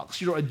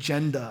soapbox, your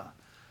agenda.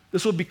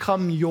 This will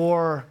become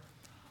your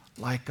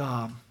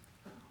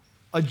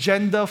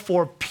agenda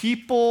for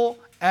people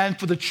and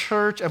for the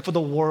church and for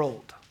the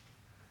world.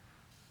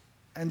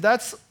 And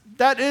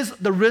that is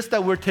the risk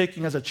that we're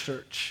taking as a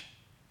church.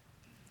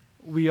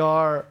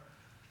 That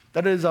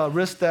is a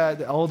risk that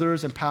the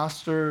elders and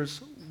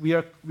pastors,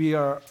 we're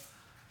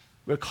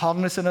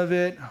cognizant of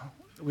it.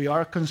 We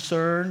are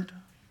concerned.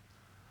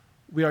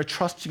 We are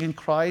trusting in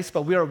Christ,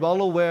 but we are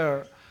well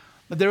aware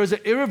that there is an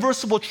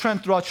irreversible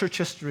trend throughout church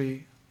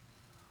history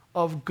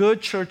of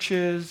good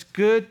churches,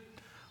 good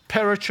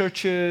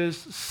parachurches,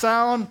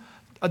 sound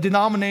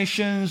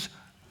denominations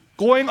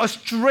going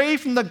astray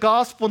from the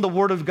gospel and the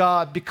word of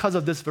God because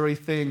of this very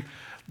thing.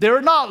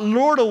 They're not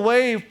lured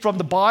away from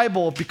the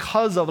Bible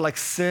because of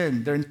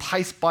sin. They're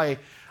enticed by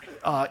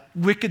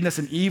wickedness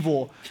and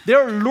evil.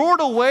 They're lured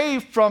away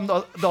from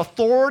the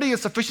authority and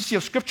sufficiency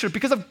of Scripture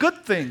because of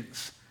good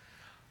things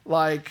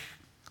like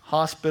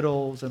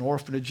hospitals and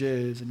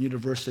orphanages and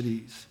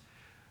universities.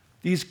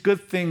 These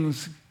good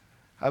things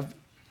have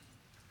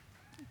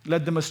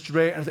led them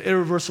astray, and it's an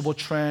irreversible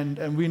trend,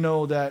 and we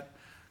know that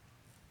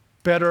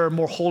better,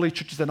 more holy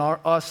churches than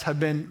us have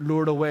been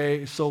lured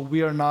away, so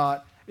we are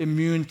not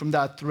immune from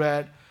that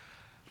threat.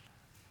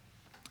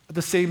 At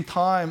the same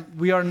time,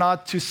 we are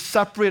not to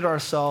separate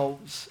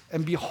ourselves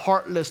and be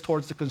heartless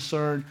towards the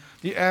concern.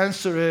 The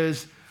answer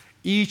is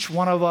each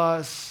one of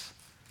us,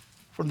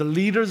 from the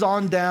leaders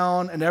on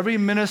down, and every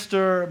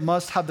minister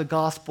must have the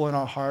gospel in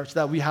our hearts,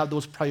 that we have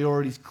those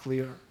priorities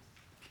clear.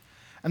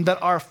 And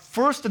that our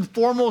first and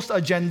foremost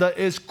agenda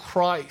is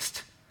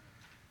Christ.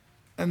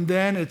 And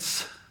then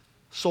it's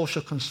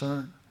social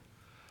concern.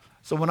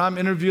 So when I'm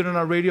interviewed on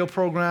a radio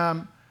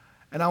program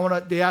and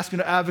they ask me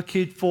to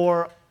advocate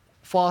for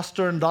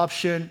foster and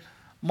adoption,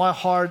 my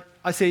heart,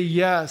 I say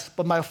yes,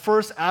 but my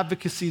first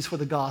advocacy is for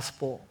the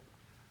gospel.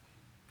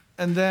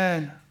 And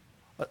then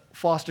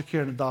foster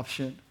care and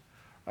adoption.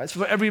 Right? So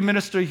for every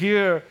minister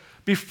here,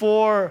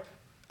 before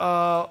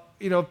work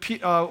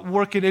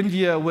in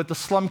India with the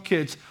slum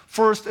kids,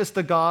 first it's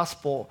the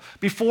gospel.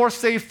 Before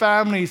Save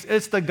Families,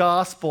 it's the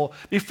gospel.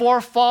 Before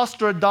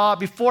foster adopt,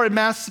 before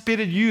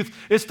emancipated youth,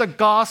 it's the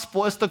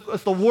gospel. It's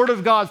the word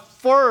of God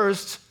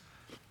first,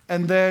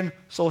 and then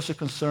social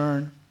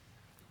concern.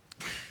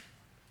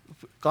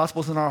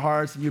 Gospel's in our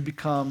hearts, and you'll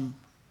become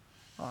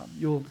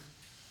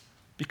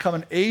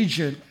an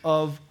agent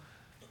of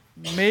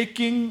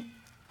making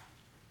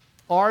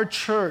our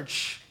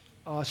church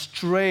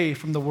stray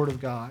from the word of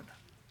God.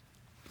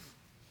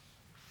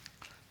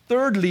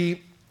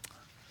 Thirdly,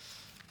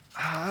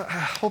 I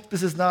hope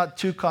this is not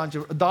too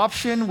controversial.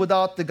 Adoption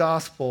without the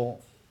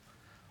gospel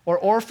or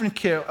orphan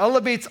care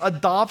elevates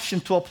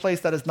adoption to a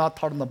place that is not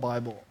taught in the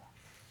Bible.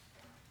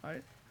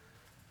 Right?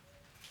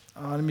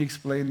 Let me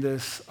explain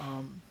this.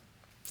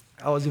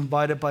 I was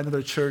invited by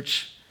another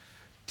church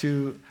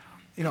to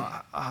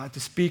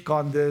speak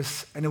on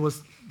this, and it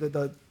was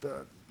the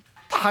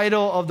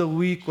title of the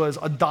week was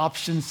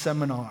Adoption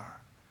Seminar.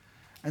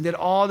 And they had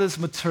all this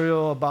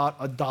material about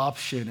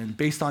adoption and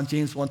based on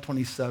James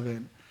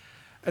 1:27.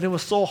 And it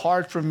was so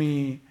hard for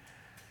me.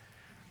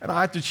 And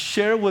I had to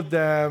share with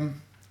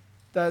them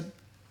that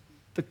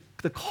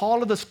the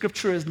call of the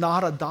Scripture is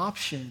not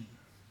adoption.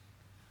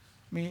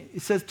 I mean,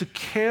 it says to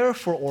care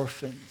for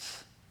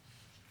orphans.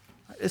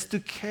 It's to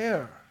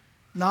care,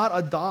 not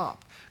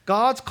adopt.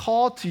 God's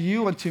call to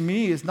you and to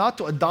me is not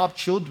to adopt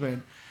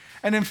children.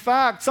 And in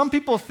fact, some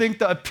people think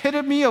the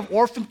epitome of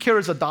orphan care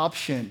is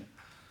adoption.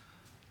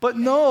 But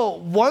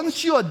no,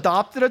 once you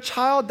adopted a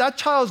child, that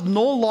child is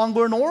no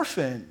longer an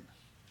orphan.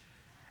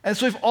 And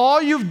so if all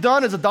you've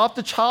done is adopt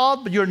a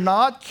child, but you're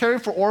not caring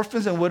for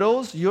orphans and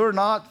widows, you're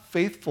not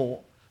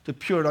faithful to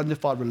pure and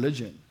undefiled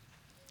religion.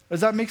 Does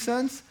that make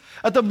sense?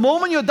 At the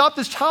moment you adopt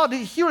this child,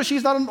 he or she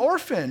is not an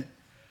orphan.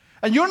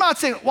 And you're not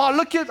saying, wow,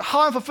 look at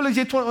how I'm fulfilling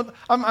James 20.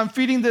 I'm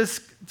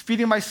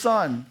feeding my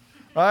son,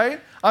 right?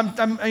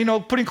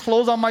 I'm putting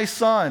clothes on my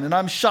son, and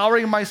I'm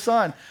showering my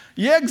son.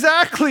 Yeah,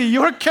 exactly.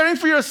 You're caring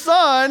for your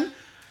son,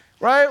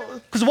 right?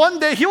 Because one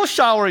day he'll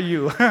shower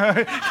you.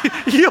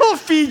 He'll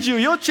feed you.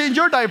 He'll change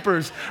your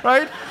diapers,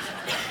 right?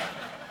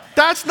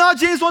 That's not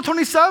James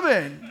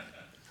 1:27.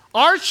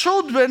 Our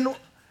children,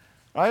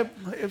 right,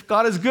 if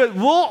God is good,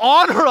 will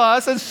honor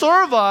us and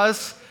serve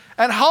us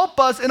and help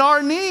us in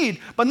our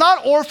need. But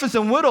not orphans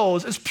and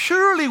widows. It's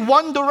purely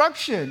one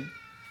direction.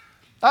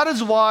 That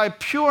is why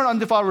pure and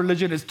undefiled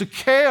religion is to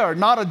care,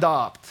 not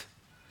adopt.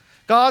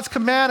 God's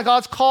command,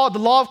 God's call, the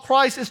law of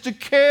Christ is to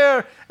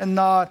care and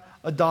not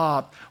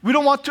adopt. We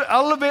don't want to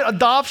elevate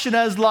adoption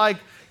as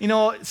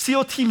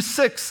SEAL Team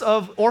 6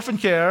 of orphan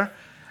care,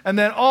 and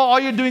then, all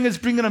you're doing is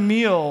bringing a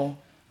meal,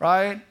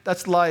 right?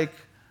 That's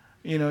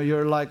you're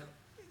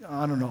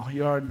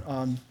you're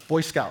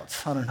Boy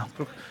Scouts,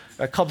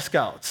 Cub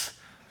Scouts.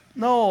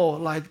 No,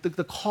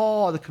 the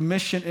call, the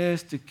commission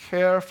is to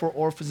care for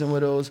orphans and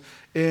widows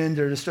in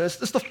their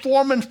distress. It's the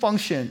form and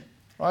function,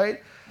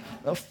 right?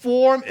 The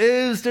form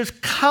is there's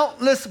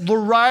countless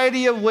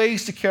variety of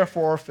ways to care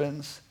for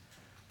orphans,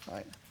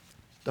 right?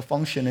 The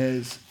function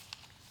is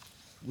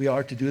we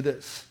are to do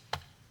this,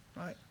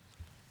 right?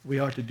 We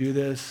are to do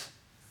this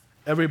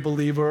every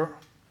believer.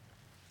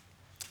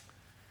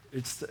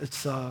 It's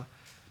the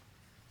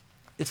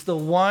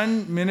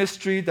one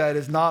ministry that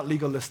is not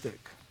legalistic.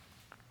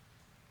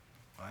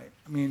 Right?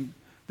 I mean,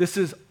 I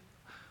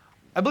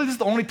believe this is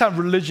the only time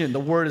religion, the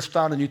word, is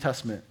found in the New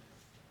Testament.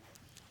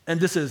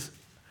 And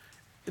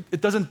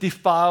it doesn't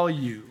defile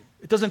you.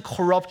 It doesn't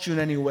corrupt you in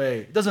any way.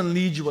 It doesn't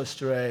lead you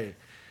astray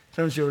in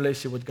terms of your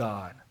relationship with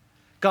God.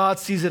 God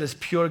sees it as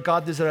pure.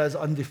 God sees it as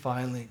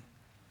undefiling.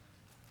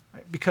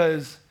 Right?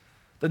 Because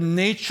the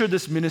nature of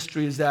this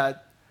ministry is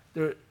that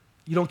you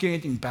don't get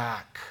anything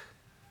back.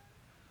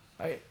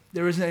 Right?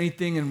 There isn't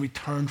anything in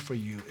return for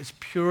you. It's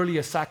purely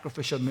a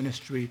sacrificial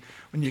ministry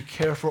when you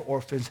care for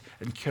orphans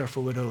and care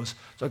for widows.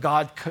 So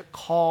God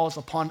calls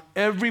upon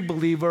every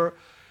believer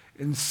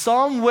in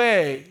some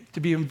way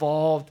to be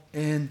involved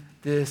in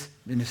this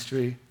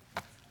ministry.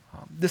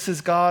 This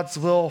is God's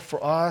will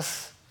for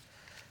us,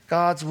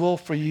 God's will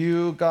for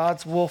you,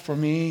 God's will for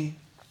me.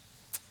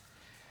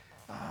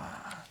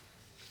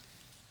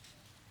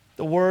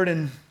 The word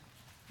in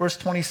verse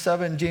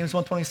 27, James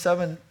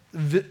 1:27,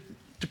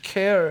 to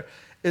care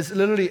is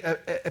literally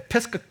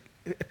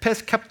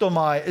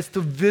episkeptomai, is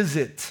to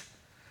visit.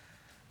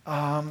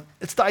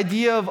 It's the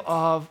idea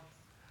of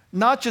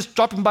not just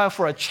dropping by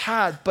for a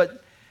chat,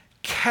 but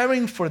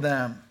caring for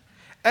them,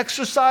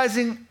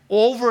 exercising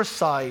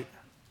oversight,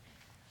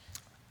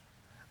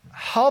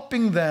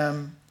 helping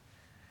them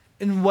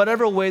in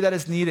whatever way that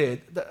is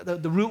needed.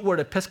 The root word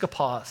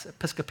episkopos,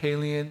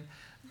 Episcopalian,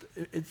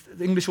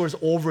 the English word is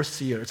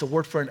overseer. It's a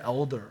word for an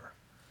elder.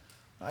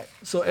 Right?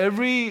 So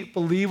every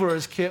believer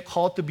is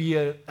called to be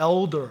an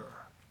elder,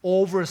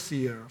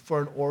 overseer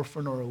for an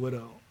orphan or a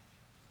widow.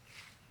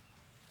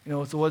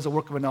 It's always the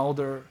work of an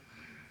elder.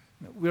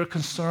 We are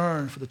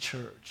concerned for the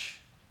church.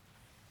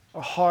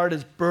 Our heart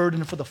is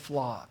burdened for the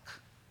flock.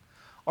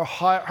 Our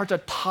hearts are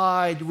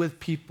tied with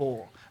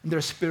people and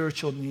their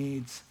spiritual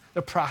needs,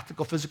 their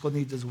practical, physical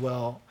needs as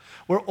well.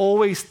 We're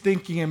always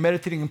thinking and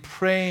meditating and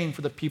praying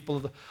for the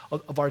people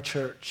of our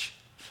church.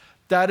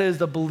 That is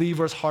the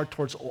believer's heart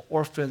towards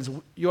orphans.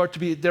 You are to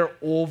be their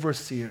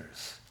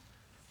overseers.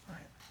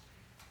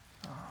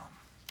 Right?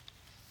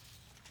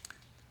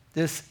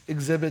 This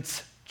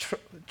exhibits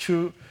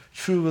true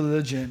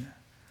religion.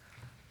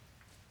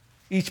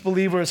 Each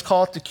believer is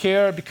called to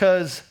care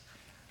because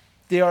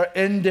they are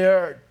in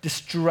their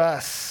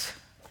distress.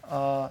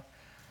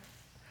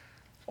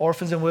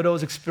 Orphans and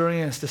widows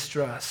experience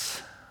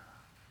distress.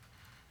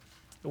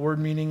 The word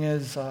meaning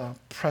is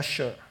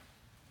pressure.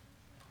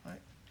 Right?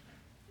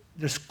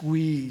 They're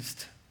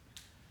squeezed.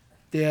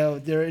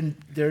 They're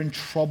in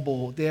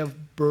trouble. They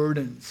have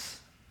burdens.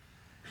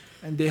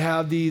 And they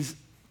have these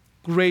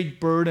great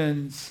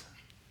burdens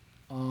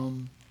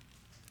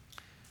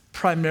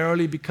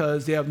primarily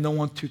because they have no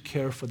one to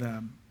care for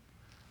them.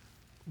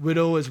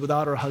 Widow is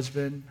without her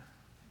husband.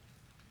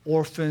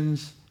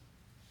 Orphans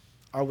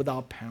are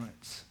without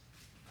parents.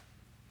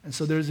 And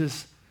so there's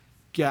this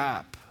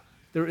gap.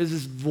 There is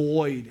this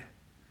void.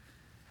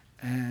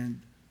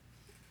 And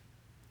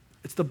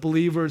it's the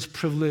believer's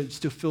privilege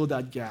to fill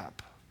that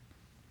gap.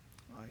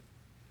 Right?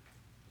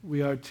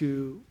 We are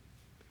to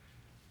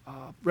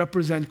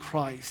represent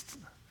Christ,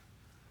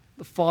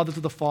 the father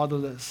to the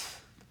fatherless,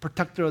 the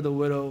protector of the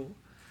widow,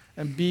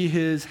 and be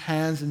his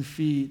hands and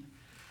feet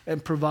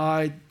and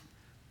provide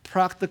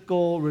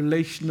practical,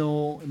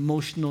 relational,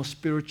 emotional,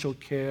 spiritual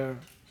care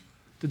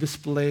to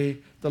display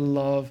the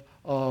love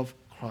of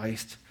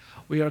Christ.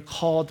 We are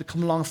called to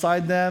come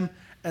alongside them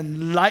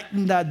and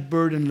lighten that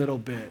burden a little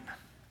bit.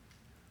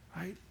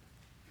 Right?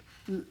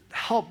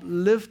 Help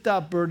lift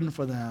that burden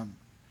for them.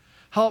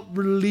 Help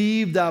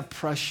relieve that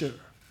pressure.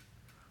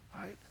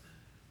 Right?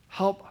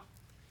 Help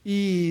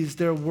ease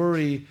their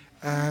worry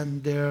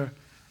and their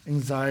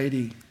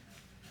anxiety.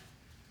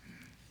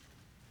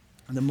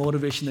 And the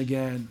motivation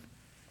again,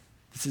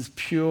 this is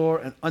pure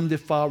and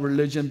undefiled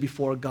religion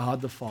before God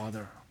the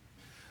Father.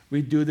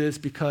 We do this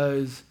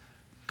because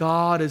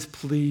God is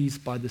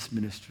pleased by this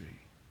ministry.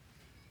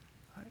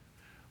 Right?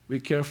 We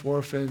care for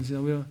orphans.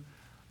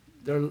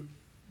 There are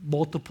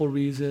multiple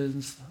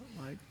reasons,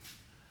 like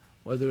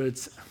whether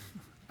it's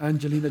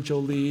Angelina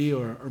Jolie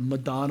or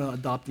Madonna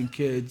adopting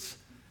kids.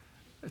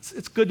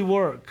 It's good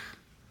work.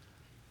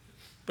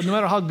 But no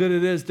matter how good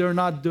it is, they're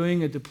not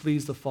doing it to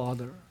please the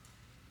Father.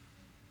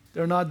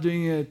 They're not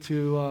doing it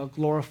to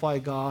glorify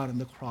God and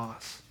the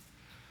cross.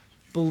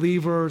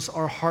 Believers,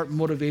 our heart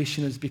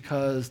motivation is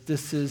because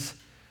this is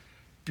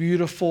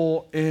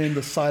beautiful in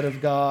the sight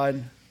of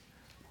God.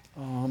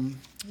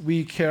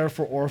 We care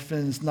for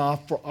orphans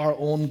not for our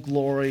own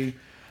glory,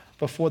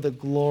 but for the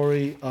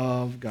glory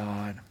of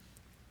God.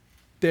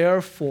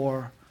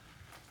 Therefore,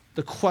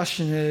 the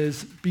question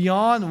is,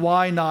 beyond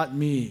why not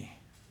me?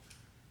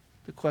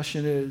 The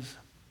question is,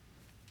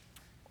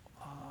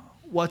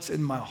 what's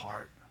in my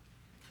heart?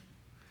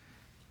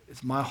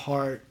 Is my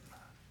heart,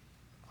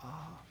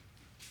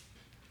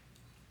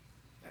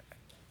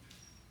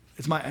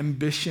 is my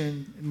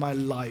ambition in my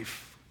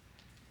life,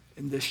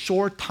 in the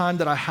short time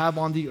that I have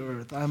on the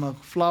earth, I'm a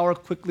flower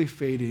quickly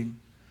fading.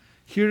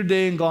 here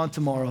today and gone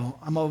tomorrow.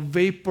 I'm a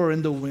vapor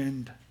in the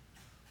wind,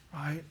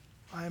 right?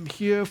 I am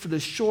here for the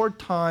short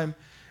time.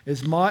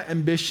 Is my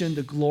ambition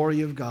the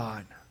glory of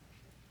God?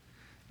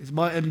 Is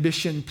my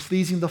ambition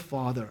pleasing the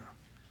Father?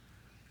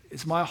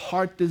 Is my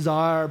heart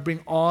desire bring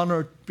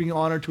honor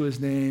to his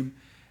name?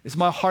 Is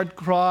my heart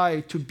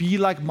cry to be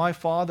like my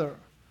Father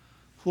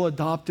who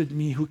adopted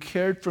me, who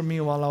cared for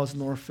me while I was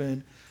an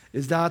orphan?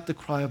 Is that the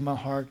cry of my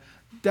heart?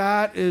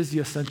 That is the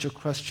essential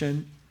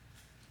question.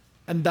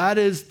 And that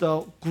is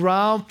the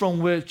ground from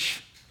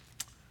which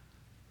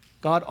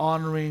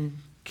God-honoring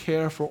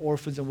care for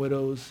orphans and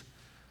widows,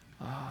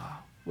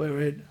 where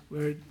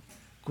it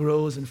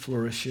grows and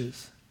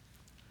flourishes.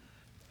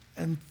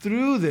 And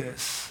through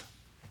this,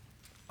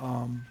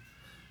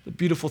 the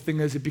beautiful thing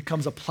is it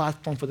becomes a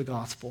platform for the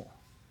gospel.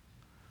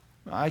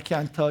 I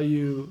can't tell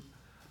you,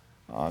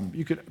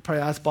 you could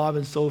probably ask Bob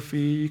and Sophie,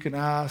 you can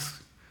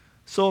ask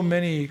so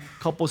many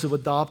couples who've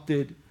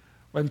adopted,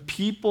 when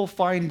people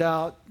find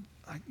out,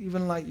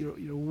 even like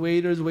your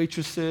waiters,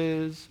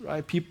 waitresses,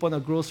 right? People on the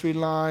grocery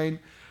line,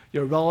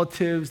 your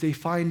relatives, they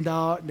find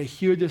out and they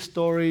hear this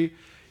story.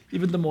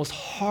 Even the most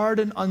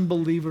hardened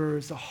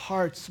unbelievers, the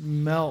hearts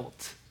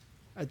melt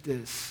at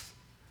this.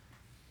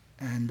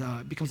 And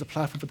it becomes a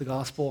platform for the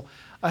gospel.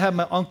 I had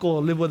my uncle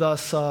live with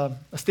us,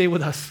 stay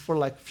with us for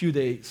like a few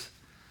days.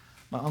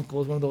 My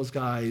uncle is one of those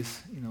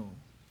guys,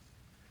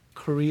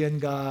 Korean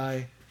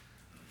guy,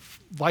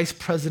 vice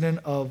president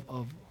of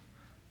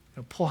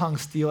Pohang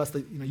Steel. That's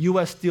the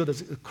U.S. Steel,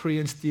 that's a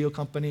Korean steel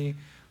company.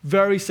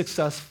 Very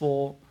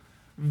successful,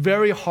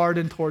 very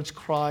hardened towards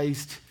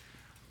Christ.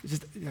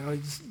 Just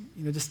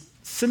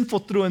sinful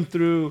through and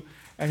through.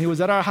 And he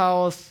was at our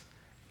house,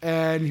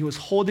 and he was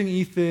holding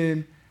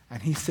Ethan,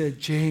 and he said,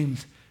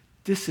 "James,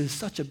 this is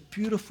such a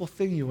beautiful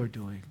thing you are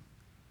doing.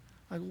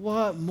 Like,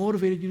 what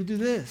motivated you to do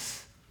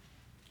this?"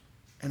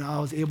 And I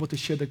was able to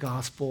share the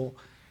gospel.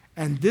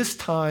 And this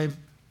time,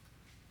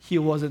 he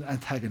wasn't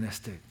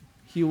antagonistic.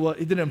 He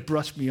didn't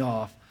brush me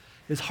off.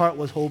 His heart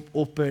was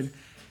open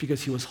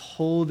because he was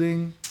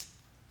holding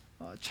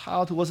a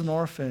child who was an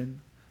orphan,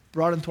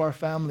 brought into our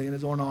family in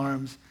his own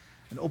arms,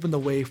 and opened the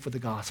way for the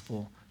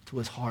gospel to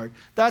his heart.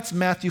 That's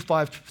Matthew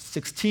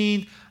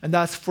 5:16, and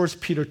that's 1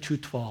 Peter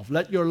 2:12.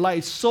 Let your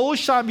light so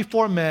shine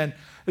before men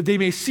that they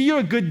may see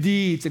your good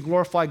deeds and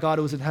glorify God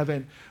who is in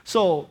heaven.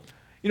 So,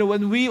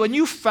 when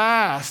you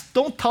fast,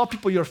 don't tell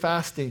people you're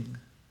fasting.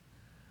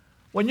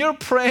 When you're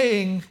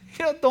praying,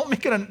 don't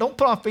put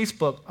it on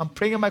Facebook. I'm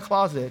praying in my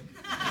closet.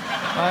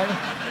 Right?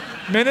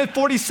 Minute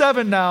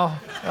 47 now,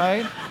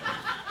 right?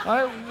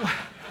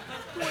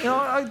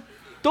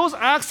 Those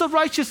acts of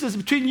righteousness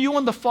between you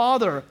and the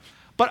Father,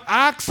 but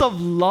acts of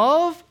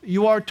love,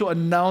 you are to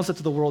announce it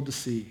to the world to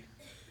see.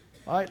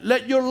 Right?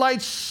 Let your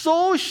light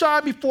so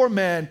shine before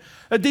men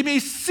that they may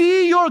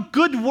see your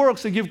good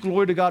works and give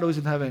glory to God who is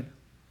in heaven.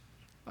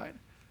 Right?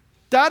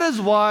 That is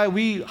why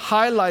we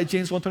highlight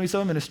James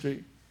 1:27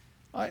 ministry.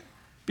 Right?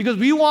 Because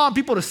we want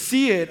people to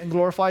see it and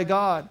glorify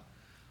God.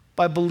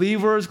 By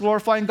believers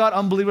glorifying God,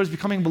 unbelievers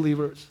becoming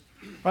believers.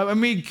 Right? When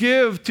we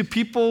give to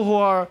people who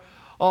are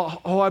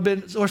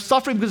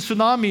suffering because of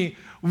tsunami,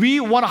 we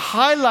want to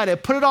highlight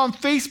it, put it on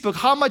Facebook,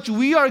 how much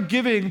we are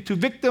giving to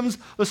victims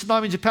of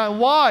tsunami in Japan.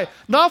 Why?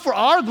 Not for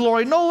our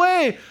glory, no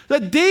way.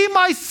 That they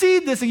might see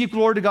this and give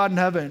glory to God in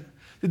heaven.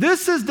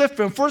 This is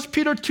different. 1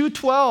 Peter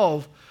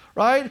 2:12.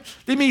 Right?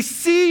 They may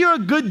see your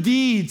good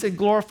deeds and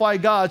glorify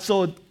God.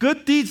 So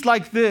good deeds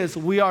like this,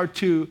 we are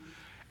to,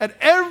 at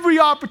every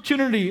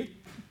opportunity,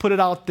 put it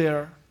out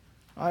there.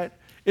 Right?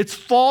 It's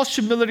false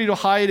humility to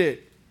hide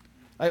it.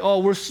 Like,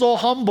 we're so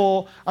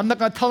humble, I'm not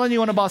going to tell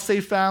anyone about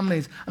Safe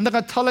Families. I'm not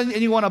going to tell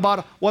anyone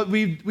about what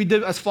we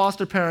did as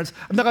foster parents.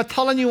 I'm not going to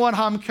tell anyone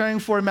how I'm caring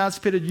for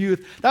emancipated youth.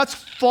 That's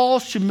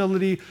false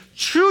humility.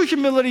 True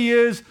humility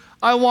is,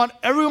 I want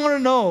everyone to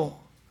know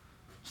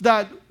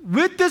that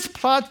with this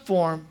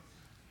platform,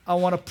 I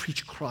want to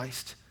preach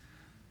Christ,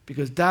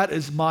 because that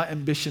is my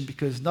ambition,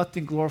 because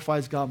nothing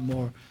glorifies God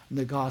more than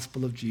the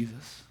gospel of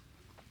Jesus.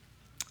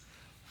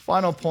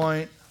 Final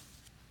point.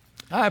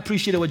 I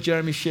appreciated what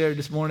Jeremy shared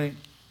this morning.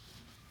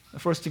 The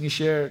first thing he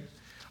shared.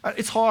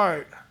 It's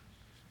hard,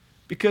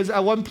 because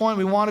at one point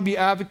we want to be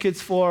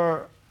advocates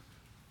for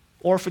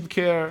orphan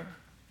care,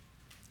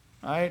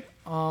 right?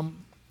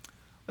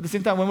 At the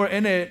same time, when we're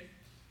in it,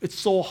 it's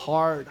so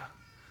hard.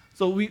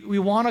 So we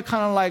want to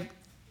kind of like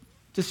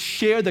just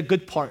share the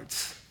good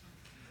parts.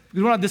 We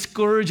don't want to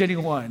discourage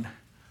anyone,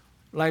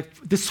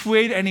 like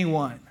dissuade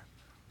anyone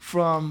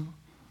from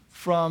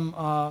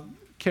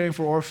caring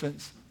for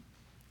orphans.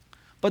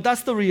 But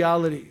that's the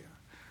reality.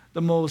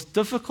 The most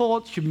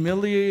difficult,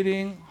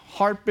 humiliating,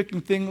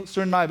 heartbreaking thing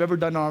Sir and I have ever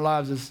done in our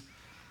lives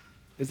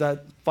is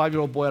that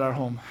 5-year-old boy at our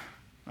home,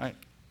 right?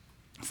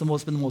 It's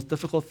been the most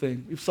difficult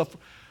thing. We've suffered.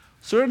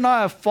 Sir and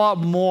I have fought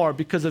more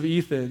because of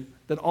Ethan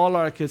than all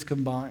our kids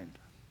combined.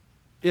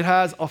 It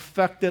has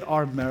affected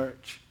our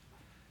marriage.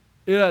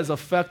 It has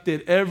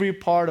affected every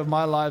part of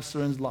my life,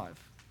 Surin's life.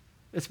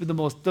 It's been the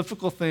most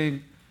difficult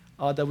thing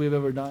that we've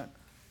ever done.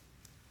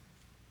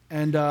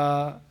 And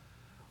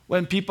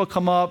when people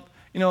come up,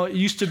 It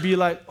used to be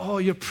like, oh,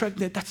 you're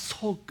pregnant. That's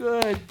so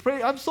good.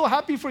 I'm so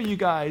happy for you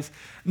guys.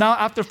 Now,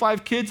 after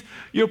 5 kids,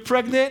 you're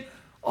pregnant.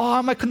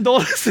 Oh, my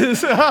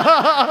condolences.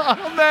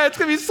 Man, it's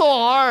going to be so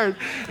hard.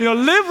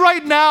 Live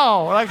right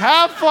now. Like,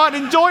 have fun.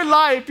 Enjoy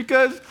life,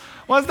 because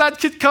once that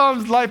kid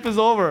comes, life is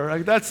over.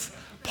 Like, that's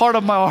part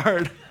of my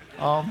heart.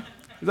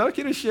 Is that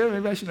okay to share?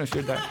 Maybe I shouldn't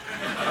have shared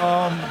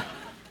that.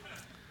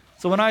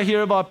 So when I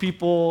hear about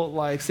people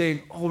like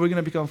saying, oh, we're going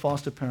to become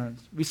foster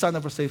parents. We signed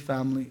up for Safe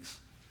Families.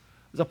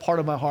 It's a part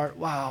of my heart.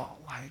 Wow,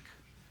 like,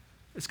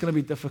 it's going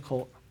to be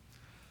difficult.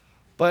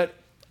 But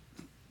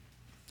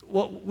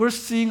we're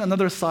seeing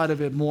another side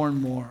of it more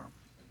and more,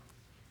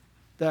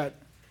 that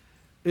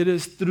it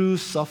is through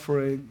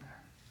suffering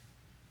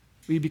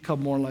we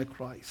become more like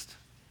Christ.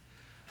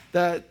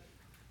 That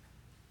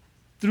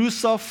through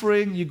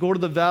suffering you go to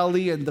the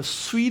valley and the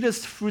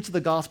sweetest fruits of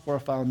the gospel are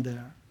found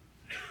there.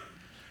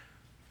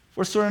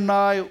 For Sir and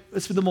I,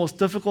 it's been the most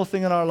difficult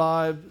thing in our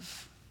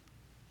lives,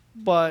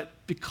 but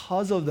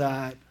because of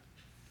that,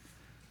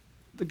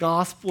 the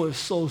gospel is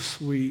so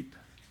sweet.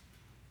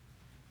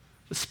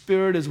 The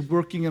Spirit is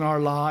working in our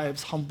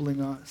lives,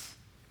 humbling us.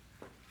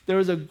 There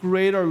is a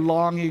greater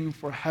longing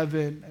for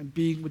heaven and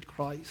being with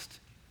Christ.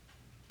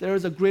 There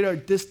is a greater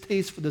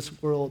distaste for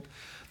this world.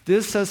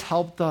 This has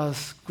helped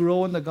us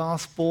grow in the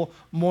gospel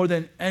more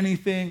than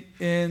anything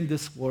in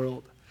this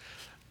world.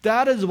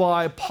 That is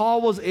why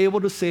Paul was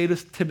able to say to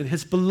Timothy,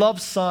 his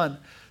beloved son,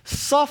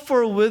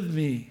 suffer with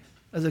me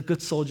as a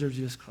good soldier of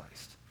Jesus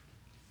Christ.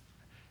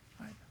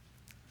 Right?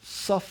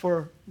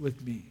 Suffer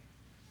with me.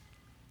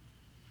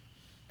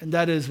 And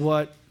that is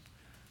what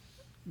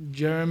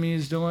Jeremy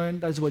is doing.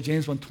 That's what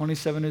James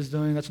 1:27 is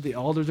doing. That's what the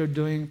elders are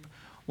doing.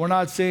 We're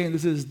not saying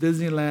this is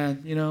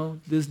Disneyland,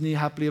 Disney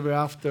happily ever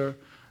after.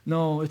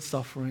 No, it's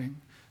suffering.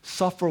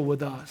 Suffer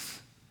with us.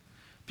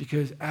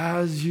 Because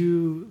as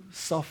you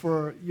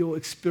suffer, you'll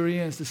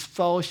experience this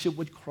fellowship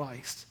with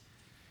Christ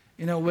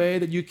in a way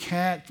that you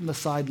can't from the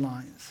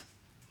sidelines.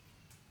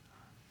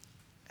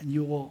 And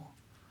you will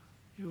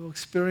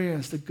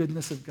experience the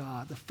goodness of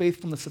God, the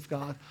faithfulness of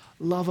God,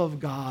 love of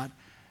God,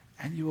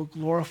 and you will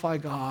glorify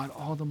God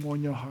all the more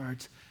in your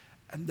hearts.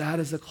 And that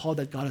is the call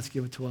that God has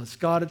given to us.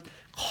 God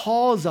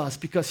calls us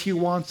because He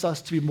wants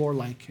us to be more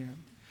like Him.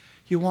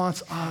 He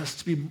wants us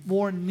to be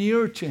more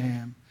near to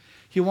Him.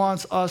 He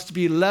wants us to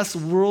be less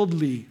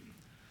worldly,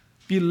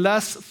 be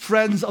less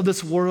friends of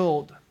this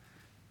world,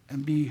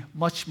 and be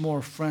much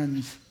more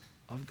friends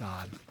of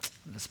God.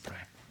 Let's pray.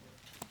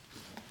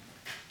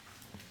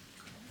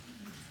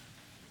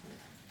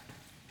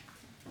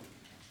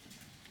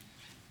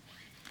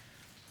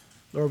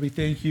 Lord, we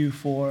thank you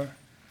for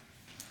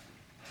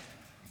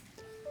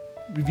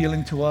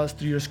revealing to us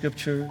through your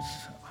scriptures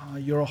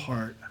your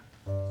heart.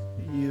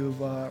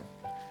 You've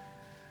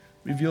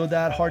revealed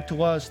that heart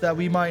to us that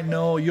we might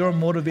know your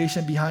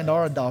motivation behind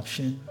our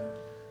adoption.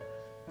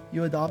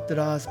 You adopted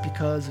us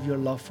because of your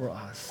love for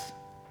us.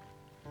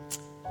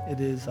 It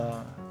is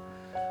a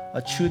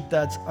truth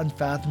that's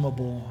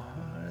unfathomable.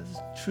 It's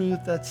a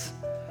truth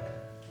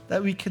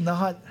that we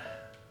cannot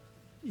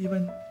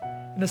even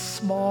in a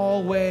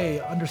small way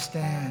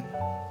understand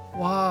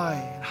why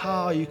and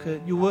how you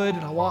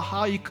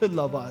could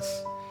love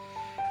us.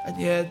 And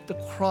yet the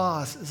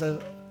cross is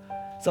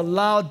a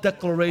loud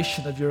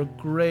declaration of your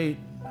great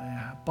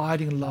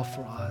abiding love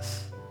for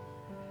us.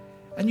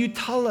 And you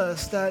tell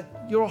us that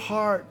your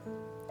heart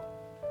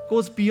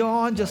goes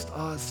beyond just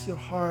us. Your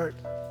heart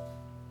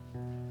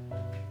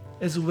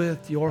is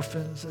with the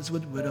orphans, is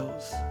with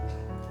widows.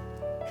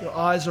 Your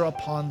eyes are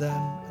upon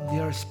them, and they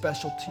are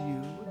special to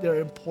you. They're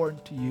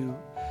important to you.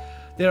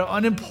 They are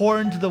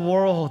unimportant to the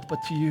world, but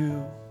to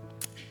you,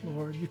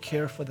 Lord, you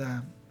care for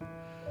them.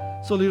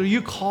 So, Lord,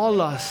 you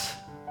call us.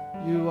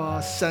 You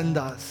send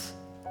us.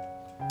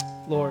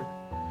 Lord,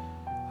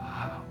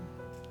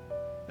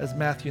 as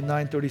Matthew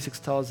 9:36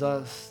 tells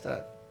us,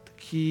 that the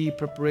key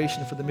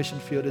preparation for the mission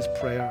field is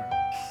prayer.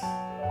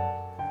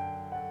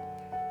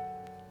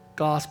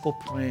 Gospel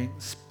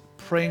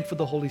praying for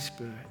the Holy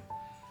Spirit.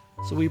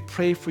 So we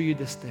pray for you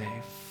this day.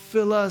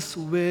 Fill us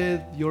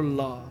with your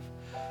love.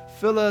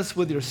 Fill us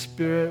with your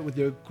Spirit, with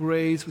your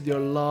grace, with your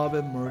love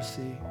and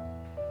mercy,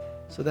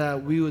 so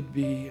that we would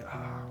be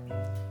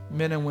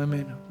men and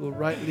women who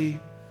rightly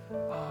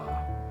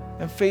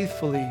and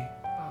faithfully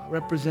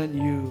represent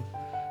you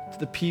to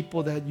the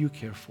people that you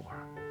care for.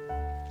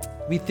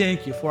 We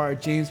thank you for our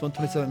James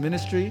 1:27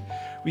 ministry.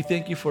 We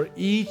thank you for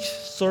each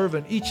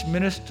servant, each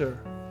minister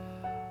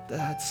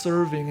that's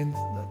serving in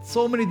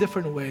so many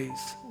different ways.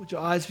 Would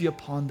your eyes be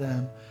upon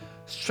them,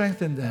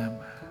 strengthen them,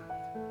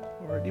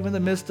 Lord, even in the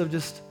midst of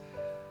just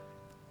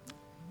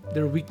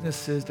their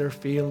weaknesses, their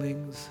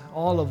failings,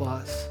 all of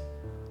us.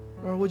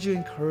 Lord, would you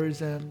encourage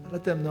them,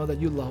 let them know that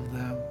you love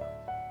them,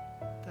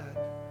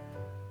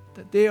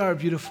 that they are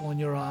beautiful in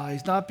your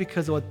eyes, not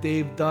because of what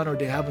they've done or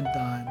they haven't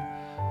done,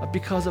 but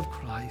because of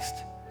Christ.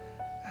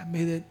 And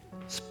may it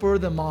spur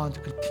them on to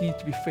continue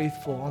to be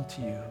faithful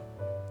unto you.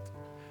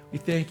 We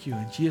thank you.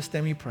 In Jesus'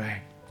 name we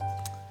pray.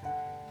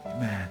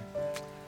 Amen.